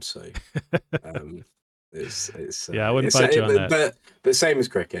the world. So um, Yeah, I wouldn't fight you on that. but same as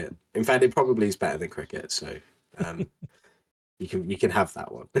cricket. In fact, it probably is better than cricket. So um, you can have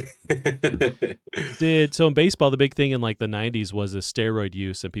that one. So in baseball, the big thing in like the 90s was the steroid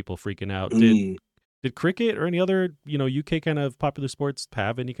use and people freaking out. Mm. Did cricket or any other, UK kind of popular sports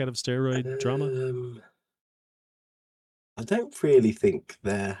have any kind of steroid drama? I don't really think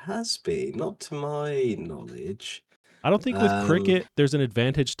there has been, not to my knowledge. I don't think with Um, cricket there's an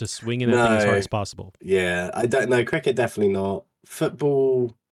advantage to swinging that thing as hard no, as possible. yeah, I don't know. Cricket definitely not.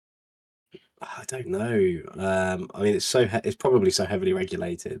 Football, I don't know. I mean, it's probably so heavily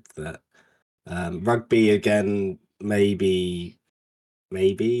regulated that rugby again, maybe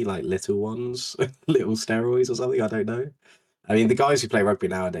like little ones, little steroids or something. I don't know. I mean, the guys who play rugby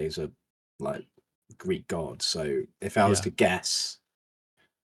nowadays are like Greek gods. So if I was Yeah. to guess,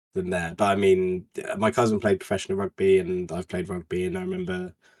 than there. But I mean, my cousin played professional rugby, and I've played rugby, and I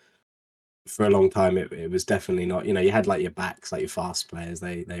remember for a long time it was definitely not. You had like your backs, like your fast players,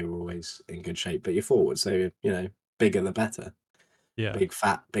 they were always in good shape, but your forwards, they were bigger the better. Yeah. Big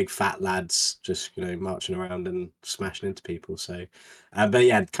fat lads just marching around and smashing into people. So, but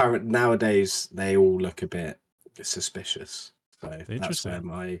yeah, current nowadays they all look a bit. suspicious. So that's where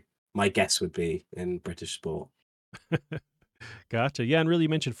Interesting. my guess would be in British sport. Gotcha. Yeah, and really, you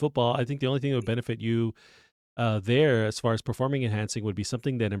mentioned football. I think the only thing that would benefit you there, as far as performing enhancing, would be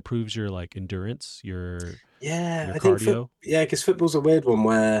something that improves your like endurance, Yeah, your I think cardio. yeah, because football's a weird one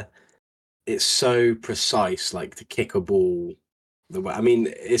where it's so precise, like to kick a ball. I mean,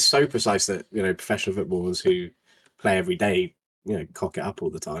 it's so precise that professional footballers who play every day, cock it up all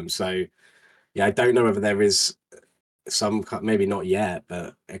the time. So yeah, I don't know whether there is maybe not yet,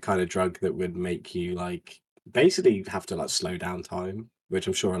 but a kind of drug that would make you like basically have to like slow down time, which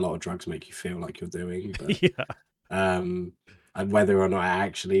I'm sure a lot of drugs make you feel like you're doing, but Yeah. um, and whether or not I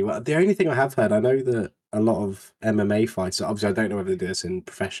actually, well, the only thing I have heard, I know that a lot of MMA fighters, obviously, I don't know whether they do this in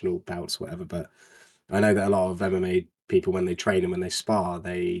professional bouts, or whatever, but I know that a lot of MMA people, when they train and when they spar,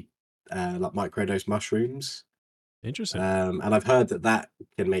 they like microdose mushrooms. Interesting. And I've heard that that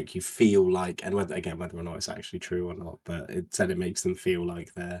can make you feel like, and whether or not it's actually true or not, but it said it makes them feel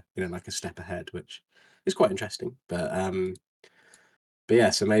like they're, like a step ahead, which is quite interesting. But yeah,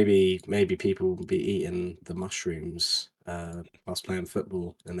 so maybe people will be eating the mushrooms whilst playing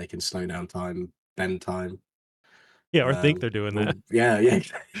football, and they can slow down time, bend time. Yeah, or think they're doing Well, that. yeah, yeah,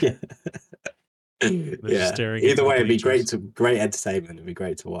 yeah, They're just yeah. staring into Either the way, it'd be bleachers. great entertainment. It'd be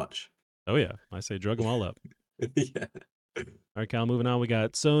great to watch. Oh yeah, I say drug them all up. Yeah. All right, Cal. Moving on, we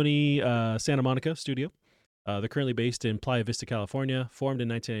got Sony Santa Monica Studio. They're currently based in Playa Vista, California. Formed in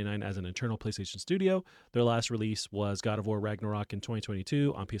 1999 as an internal PlayStation studio. Their last release was God of War Ragnarok in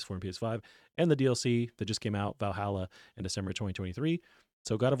 2022 on PS4 and PS5, and the DLC that just came out, Valhalla, in December 2023.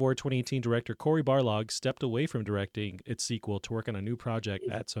 So, God of War 2018 director Cory Barlog stepped away from directing its sequel to work on a new project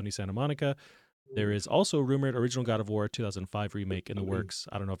at Sony Santa Monica. There is also a rumored original God of War 2005 remake in the works.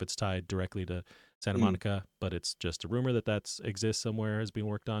 I don't know if it's tied directly to Santa Monica, but it's just a rumor that exists somewhere, is being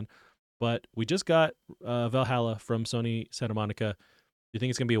worked on. But we just got Valhalla from Sony Santa Monica. Do you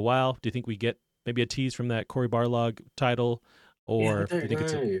think it's going to be a while? Do you think we get maybe a tease from that Cory Barlog title? Yeah, I Or do you don't think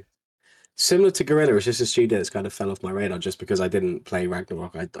it's a. know. Similar to Gorilla, it's just a studio that's kind of fell off my radar just because I didn't play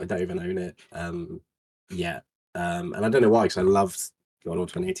Ragnarok. I don't even own it yet. And I don't know why, because I loved God of War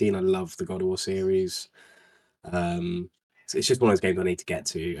 2018. I love the God of War series. So it's just one of those games I need to get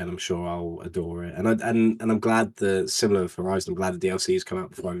to, and I'm sure I'll adore it. And I'm glad that, similar to Horizon, I'm glad the DLC has come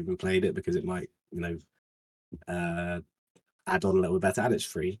out before I've even played it, because it might, uh, add on a little bit better, and it's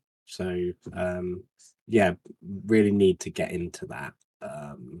free. So yeah, really need to get into that.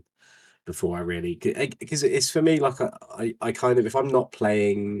 Before I really, because it's for me like I kind of, if I'm not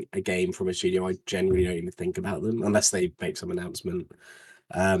playing a game from a studio, I generally don't even think about them unless they make some announcement.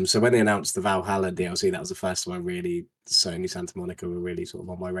 So when they announced the Valhalla DLC, that was the first time I really, Sony Santa Monica were really sort of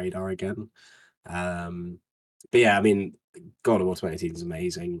on my radar again. Um, but yeah, I mean, God of War 2018 is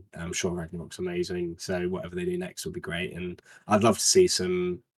amazing. I'm sure Ragnarok's amazing. So whatever they do next will be great, and I'd love to see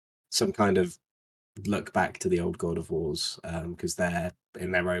some kind of look back to the old God of Wars, because they're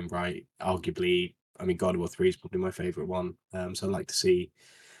in their own right, arguably. I mean, God of War 3 is probably my favorite one. So I'd like to see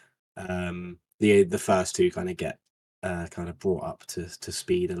the first two kind of get kind of brought up to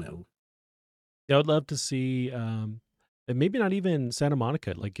speed a little. Yeah, I would love to see, and maybe not even Santa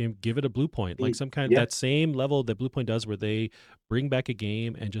Monica, like give it a Blue Point, like some kind, Yeah. that same level that Blue Point does, where they bring back a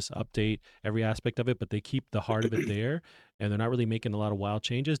game and just update every aspect of it, but they keep the heart of it there, and they're not really making a lot of wild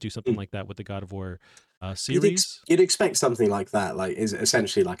changes. Do something like that with the God of War series. You'd expect something like that, like is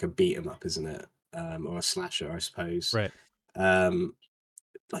essentially like a beat 'em up, isn't it? Or a slasher, I suppose. Right. Um,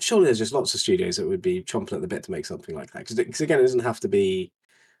 like surely there's just lots of studios that would be chomping at the bit to make something like that. Because again, it doesn't have to be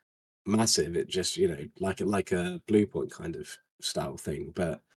massive. It just, like a Blue Point kind of style thing.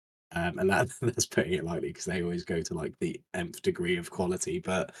 But and that's putting it lightly, because they always go to like the nth degree of quality.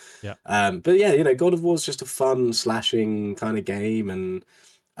 Yeah. But yeah, God of War is just a fun slashing kind of game, and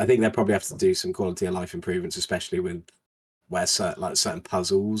I think they'll probably have to do some quality of life improvements, especially with where certain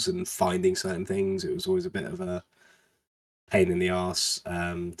puzzles and finding certain things. It was always a bit of a pain in the ass,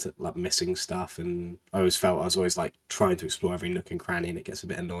 to like missing stuff, and I always felt I was always like trying to explore every nook and cranny, and it gets a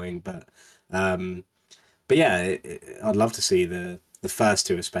bit annoying. Um, but yeah, I'd love to see the first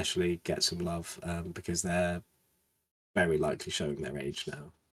two especially get some love, because they're very likely showing their age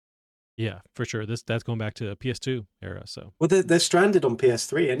now. Yeah, for sure. That's going back to PS2 era. So Well, they're stranded on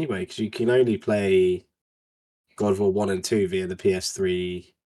PS3 anyway, because you can only play God of War 1 and 2 via the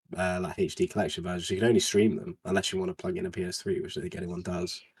PS3 like HD collection version. So you can only stream them unless you want to plug in a PS3, which I think anyone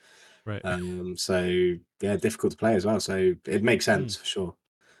does. right. So yeah, difficult to play as well. So it makes Hmm. sense for sure.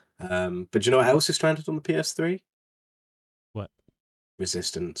 But do you know what else is stranded on the PS3? What?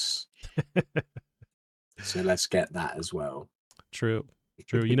 Resistance. So let's get that as well. True.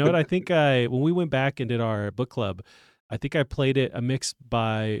 True. You know what? I think when we went back and did our book club, I think I played it I mixed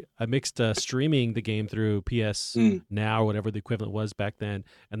streaming the game through PS Mm, Now or whatever the equivalent was back then,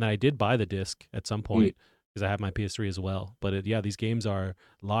 and then I did buy the disc at some mm, point because I have my PS3 as well. But yeah, these games are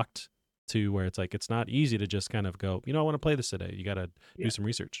locked to where it's like it's not easy to just kind of go, I want to play this today. You got to do yeah, some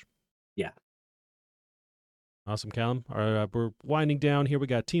research. yeah. Awesome, Callum. We're winding down here. We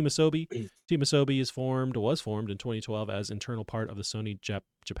got Team Asobi. Team Asobi was formed in 2012 as internal part of the Sony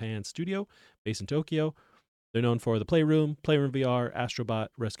Japan studio based in Tokyo. They're known for the Playroom, Playroom VR, Astrobot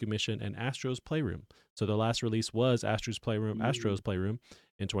Rescue Mission, and Astro's Playroom. So their last release was Mm, Astro's Playroom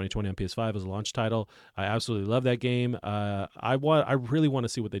in 2020 on PS5 as a launch title. I absolutely love that game. I really want to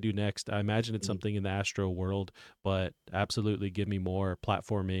see what they do next. I imagine it's mm. something in the Astro world, but absolutely give me more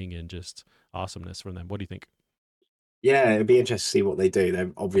platforming and just awesomeness from them. What do you think? Yeah, it'd be interesting to see what they do.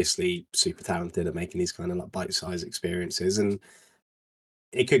 They're obviously super talented at making these kind of like bite-sized experiences, and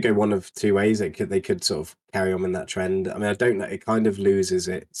it could go one of two ways. They could sort of carry on in that trend. I mean, I don't know. It kind of loses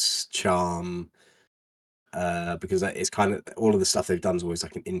its charm because it's kind of all of the stuff they've done is always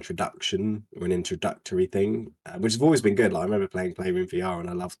like an introduction or an introductory thing, which have always been good. Like I remember playing Playroom VR and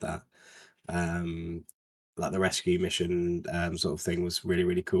I loved that. Um, like the rescue mission sort of thing was really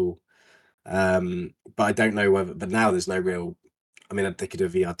really cool. But I don't know whether. But now there's no real. I mean, they could do a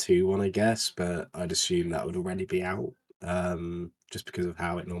VR2 one, I guess, but I'd assume that would already be out just because of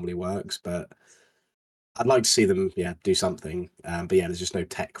how it normally works. But I'd like to see them, yeah, do something. But yeah, there's just no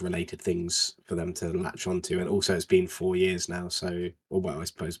tech related things for them to latch onto. And also, it's been 4 years now, so or well, I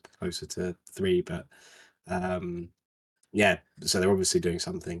suppose closer to three. But um, yeah, so they're obviously doing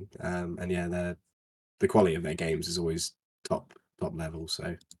something. And yeah, the quality of their games is always top level.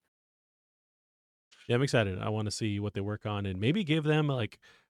 So Yeah, I'm excited. I want to see what they work on and maybe give them like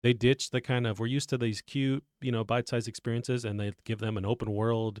they ditch the kind of we're used to these cute, bite-sized experiences and they give them an open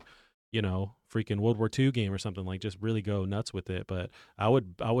world, freaking World War II game or something like just really go nuts with it. But I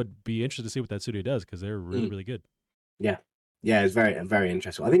would be interested to see what that studio does because they're really, mm, really good. yeah, yeah, it's very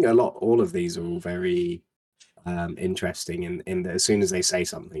interesting. I think all of these are all very interesting in that as soon as they say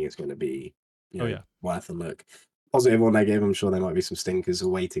something, it's going to be Oh yeah, worth a look. Positive or negative, I'm sure there might be some stinkers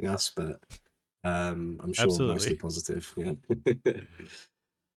awaiting us, but I'm sure mostly absolutely. positive. Yeah.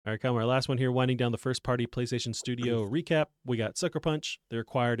 All right, come our last one here, winding down the first party PlayStation Studio recap. We got Sucker Punch. They're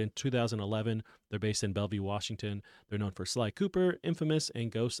acquired in 2011. They're based in Bellevue, Washington. They're known for Sly Cooper, Infamous,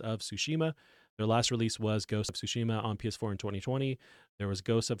 and Ghosts of Tsushima. Their last release was Ghost of Tsushima on PS4 in 2020. There was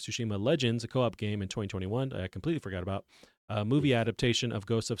Ghost of Tsushima Legends, a co op game in 2021. I completely forgot about. A movie adaptation of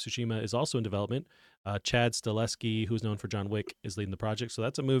Ghost of Tsushima is also in development. Chad Stileski, who's known for John Wick, is leading the project. So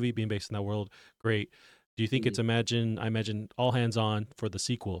that's a movie being based in that world. Great. Do you think it's I imagine all hands on for the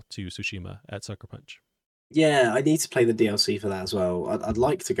sequel to Tsushima at Sucker Punch? Yeah, I need to play the DLC for that as well. I'd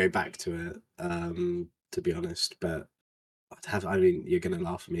like to go back to it, to be honest, but I mean, you're going to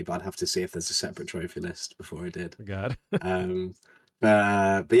laugh at me, but I'd have to see if there's a separate trophy list before I did. God. Um,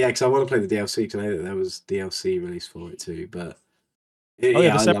 but yeah, because I want to play the DLC because I know that there was DLC released for it too. But Oh yeah, yeah,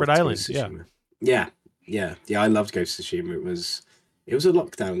 the I separate loved island. Ghost of Yeah. Tsushima. Yeah, yeah. I loved Ghost of Tsushima. It was a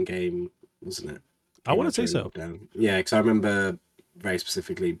lockdown game, wasn't it? I Came want to out say during so. lockdown. Yeah, because I remember very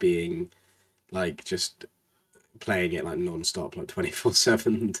specifically being like just playing it like non-stop, like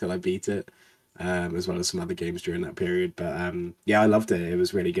 24/7 until I beat it. As well as some other games during that period. But yeah, I loved it. It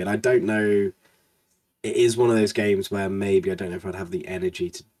was really good. I don't know. It is one of those games where maybe I don't know if I'd have the energy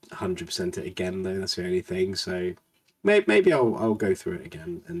to 100% it again though. That's the only thing. So maybe I'll go through it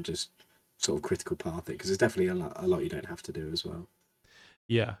again and just sort of critical path it because there's definitely a lot you don't have to do as well.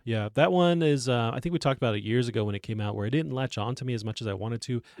 Yeah, yeah. That one is I think we talked about it years ago when it came out where it didn't latch on to me as much as I wanted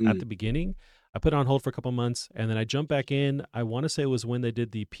to at Mm. the beginning. I put it on hold for a couple months and then I jumped back in. I want to say it was when they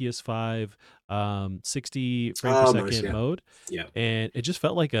did the PS5 60 frame per Oh, nice. second Yeah, mode yeah. and it just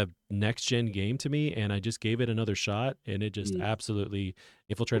felt like a next gen game to me and I just gave it another shot and it just Mm. absolutely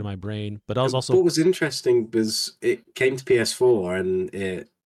infiltrated my brain. But I was And also what was interesting was it came to PS4 and it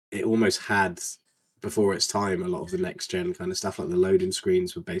almost had before its time a lot of the next gen kind of stuff like the loading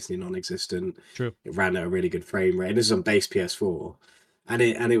screens were basically non-existent. true. It ran at a really good frame rate. And this is on base PS4, and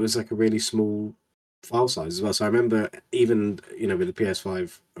it was like a really small file size as well. So I remember even with the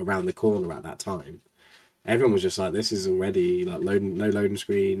PS5 around the corner at that time, everyone was just like, "This is already like loading no loading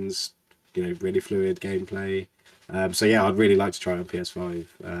screens, really fluid gameplay." So yeah, I'd really like to try on PS5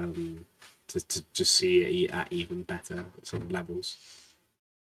 to just see it at even better sort of levels.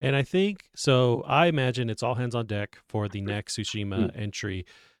 And I think so. I imagine it's all hands on deck for the next Tsushima Mm, entry.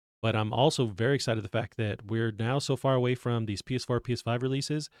 But I'm also very excited the fact that we're now so far away from these PS4, PS5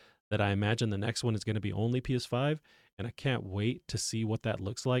 releases that I imagine the next one is going to be only PS5. and I can't wait to see what that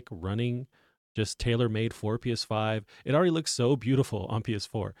looks like running just tailor made for PS5. It already looks so beautiful on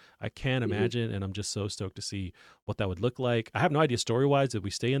PS4. I can't Mhm. imagine, and I'm just so stoked to see what that would look like. I have no idea story wise if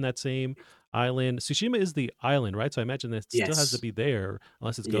we stay in that same island. Tsushima is the island, right? So I imagine that still has to Yes. be there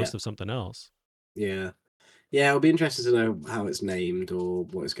unless it's Yeah. Ghost of something else. Yeah. Yeah, it'll be interesting to know how it's named or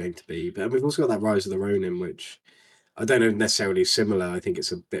what it's going to be. But we've also got that Rise of the Ronin, which I don't know necessarily similar. I think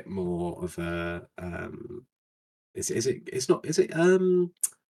it's a bit more of a is it it's not is it Team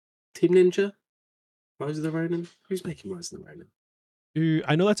Ninja? Rise of the Ronin? Who's making Rise of the Ronin?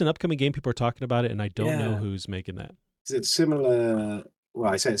 I know that's an upcoming game. People are talking about it, and I don't know Yeah. who's making that. Is it similar?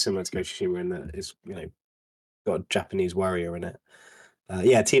 Well, I say it's similar to Ghost of Tsushima in that it's got a Japanese warrior in it.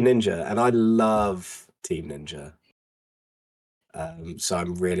 Yeah, Team Ninja, and I love Team Ninja. So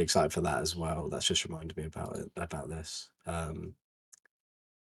I'm really excited for that as well. That's just reminded me about this.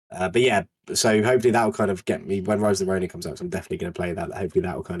 But yeah, so hopefully that will kind of get me when Rise of the Ronin comes out. So I'm definitely going to play that. Hopefully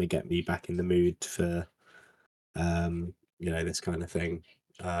that will kind of get me back in the mood for this kind of thing.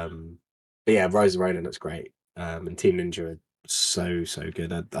 But yeah, Rise of the Ronin looks great. And Team Ninja are so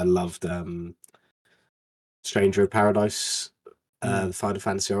good. I loved Stranger of Paradise, Mm, the Final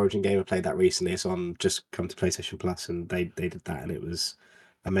Fantasy Origin game. I played that recently. It's on just come to PlayStation Plus, and they did that, and it was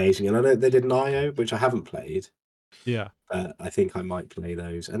amazing. And I know they did an IO, which I haven't played, yeah. but I think I might play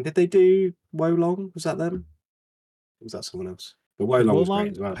those. And did they do Wolong? Was that them? Or was that someone else? But Wolong was great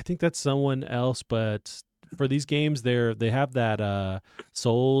Wolong, as well. I think that's someone else, but for these games, they have that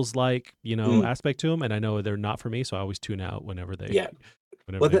Souls like Mm, aspect to them, and I know they're not for me, so I always tune out yeah. whenever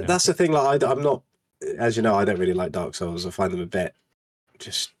Well, they announce that's it. the thing. Like, I'm not, as you know, I don't really like Dark Souls. I find them a bit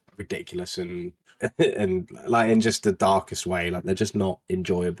just ridiculous and and like in just the darkest way. Like they're just not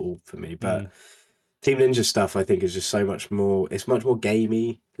enjoyable for me. But Mm, Team Ninja stuff, I think, is just so much more. It's much more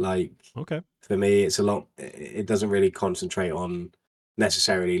gamey. Like okay. for me, it's a lot. It doesn't really concentrate on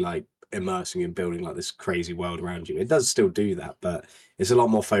necessarily like immersing and building like this crazy world around you. It does still do that, but it's a lot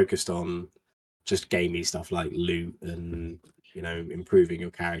more focused on just gamey stuff like loot and improving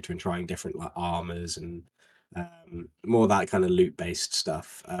your character and trying different like armors and more that kind of loot based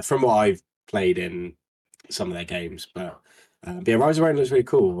stuff. From what I've played in some of their games, but yeah, Rise of Rain looks really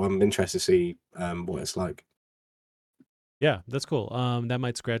cool. I'm interested to see what it's like. Yeah, that's cool. That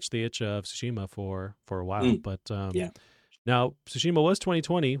might scratch the itch of Tsushima for a while, Mm, but yeah. now Tsushima was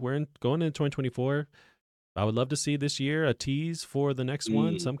 2020. Going into 2024. I would love to see this year a tease for the next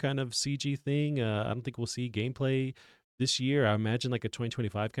one, Mm, some kind of CG thing. I don't think we'll see gameplay this year. I imagine like a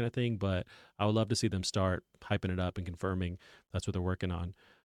 2025 kind of thing, but I would love to see them start hyping it up and confirming that's what they're working on.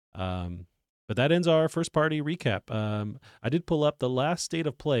 Um, but that ends our first party recap. I did pull up the last state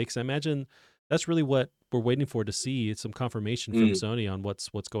of play because I imagine that's really what we're waiting for to see. It's some confirmation from mm. Sony on what's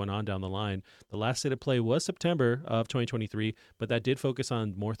going on down the line. The last state of play was September of 2023, but that did focus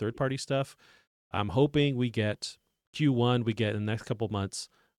on more third party stuff. I'm hoping we get Q1, we get in the next couple months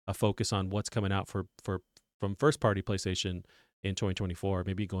a focus on what's coming out for from first party PlayStation in 2024,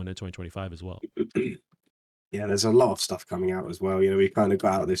 maybe going into 2025 as well. Yeah, there's a lot of stuff coming out as well. We kind of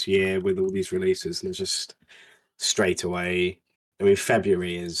got out this year with all these releases, and it's just straight away. I mean,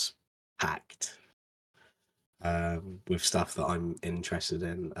 February is packed with stuff that I'm interested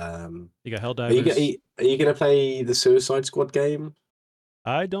in. You got Are Helldivers. you going to play the Suicide Squad game?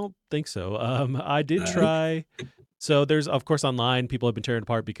 I don't think so. I did No. try. So there's of course online people have been tearing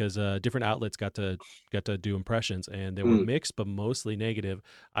apart because different outlets got to do impressions and they were Mm, mixed but mostly negative.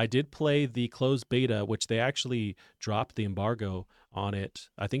 I did play the closed beta, which they actually dropped the embargo on it.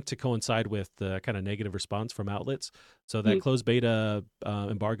 I think to coincide with the kind of negative response from outlets. So that mm, closed beta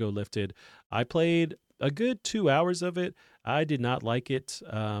embargo lifted. I played a good 2 hours of it. I did not like it.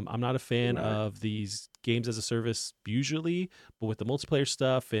 I'm not a fan no. of these games as a service usually, but with the multiplayer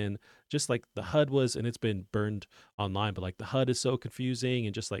stuff and just like the HUD was, and it's been burned online, but like the HUD is so confusing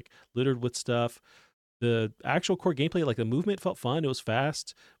and just like littered with stuff. The actual core gameplay, like the movement felt fun. It was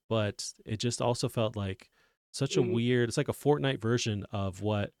fast, but it just also felt like such a Mm. weird, it's like a Fortnite version of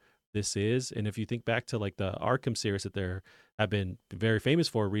what this is. And if you think back to like the Arkham series that they have been very famous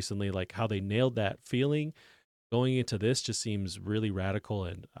for recently, like how they nailed that feeling, going into this just seems really radical.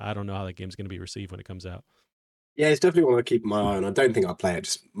 And I don't know how that game's going to be received when it comes out. Yeah, it's definitely one I keep my eye on. I don't think I'll play it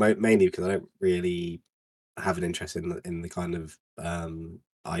just mainly because I don't really have an interest in the kind of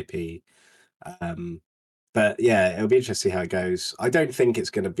IP. Um, but yeah, it'll be interesting to see how it goes. I don't think it's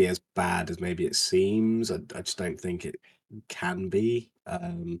going to be as bad as maybe it seems. I just don't think it can be.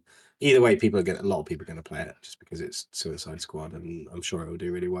 Either way, a lot of people are going to play it just because it's Suicide Squad, and I'm sure it will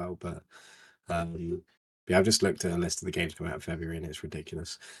do really well. Um, Yeah, I've just looked at a list of the games coming out in February, and it's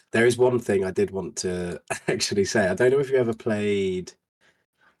ridiculous. There is one thing I did want to actually say. I don't know if you ever played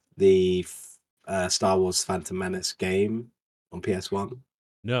the Star Wars Phantom Menace game on PS1.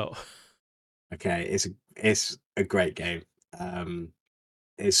 No. Okay, it's a great game. Um,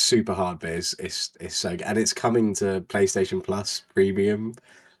 it's super hard, but it's so good, and it's coming to PlayStation Plus Premium.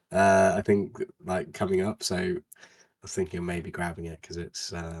 I think like coming up, so I was thinking of maybe grabbing it because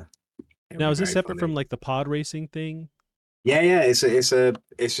it'll Now, be is this very separate from funny. like the pod racing thing? Yeah,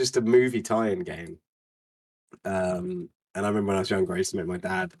 it's just a movie tie-in game. And I remember when I was younger, I used to make my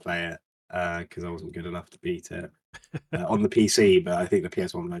dad play it because I wasn't good enough to beat it on the PC, but I think the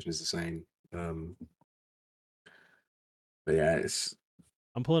PS1 version is the same. Um, but yeah, it's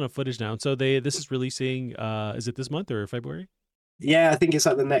I'm pulling up footage now. And so this is releasing is it this month or February? yeah, I think it's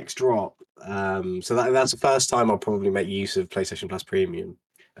like the next drop. So that's the first time I'll probably make use of PlayStation Plus Premium,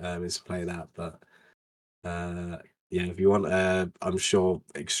 is to play that. But uh, yeah, if you want I'm sure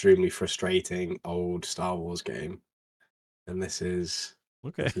extremely frustrating old Star Wars game, and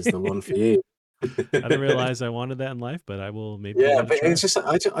Okay. this is the one for you. I didn't realize I wanted that in life, but I will maybe give Yeah, that a but try. it's just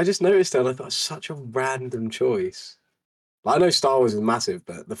I just noticed it and I thought it's such a random choice. I know Star Wars is massive,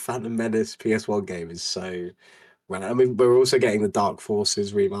 but the Phantom Menace PS1 game is so random. I mean, we're also getting the Dark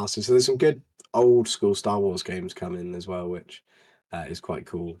Forces remastered, so there's some good old school Star Wars games coming as well, which is quite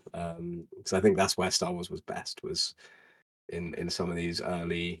cool. Because I think that's where Star Wars was best, was in some of these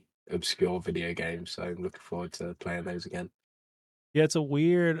early obscure video games. So I'm looking forward to playing those again. Yeah, it's a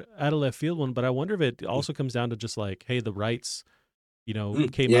weird out of left field one, but I wonder if it also comes down to just like, hey, the rights,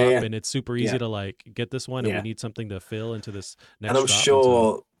 came Yeah, up yeah, and it's super easy yeah, to like get this one and we yeah. need something to fill into this And next drop. And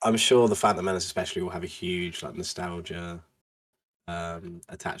so I'm sure the Phantom Menace especially will have a huge like nostalgia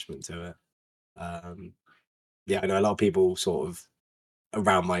attachment to it. Um, yeah, I know a lot of people sort of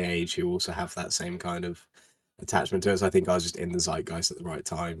around my age who also have that same kind of attachment to it. So I think I was just in the zeitgeist at the right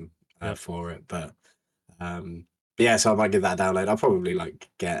time yep. for it. Um, but yeah, so I might give that a download. I'll probably like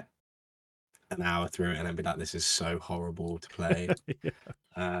get an hour through it and then be like, this is so horrible to play. Yeah.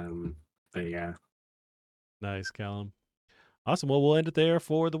 Um, but yeah. Nice, Callum. Awesome. Well, we'll end it there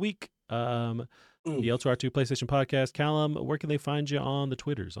for the week. Mm. The L2R2 PlayStation Podcast. Callum, where can they find you on the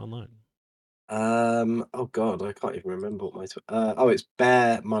Twitters online? Oh God, I can't even remember what oh, it's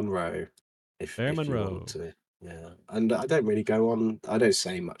Bear Munro. Bear If you want Monroe. to, yeah. And I don't really go on. I don't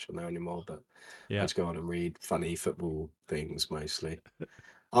say much on there anymore, but I Yeah. just go on and read funny football things mostly.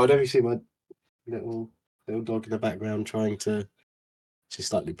 Oh, have you see my little little dog in the background trying to? She's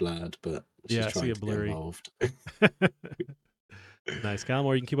slightly blurred, but she's Yeah, I see trying it to get blurry. involved. Nice, Callum.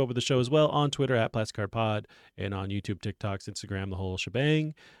 Or you can keep up with the show as well on Twitter at PlasticCardPod and on YouTube, TikToks, Instagram, the whole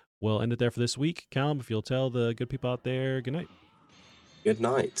shebang. We'll end it there for this week. Callum, if you'll tell the good people out there, good night. Good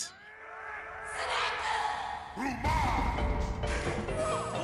night.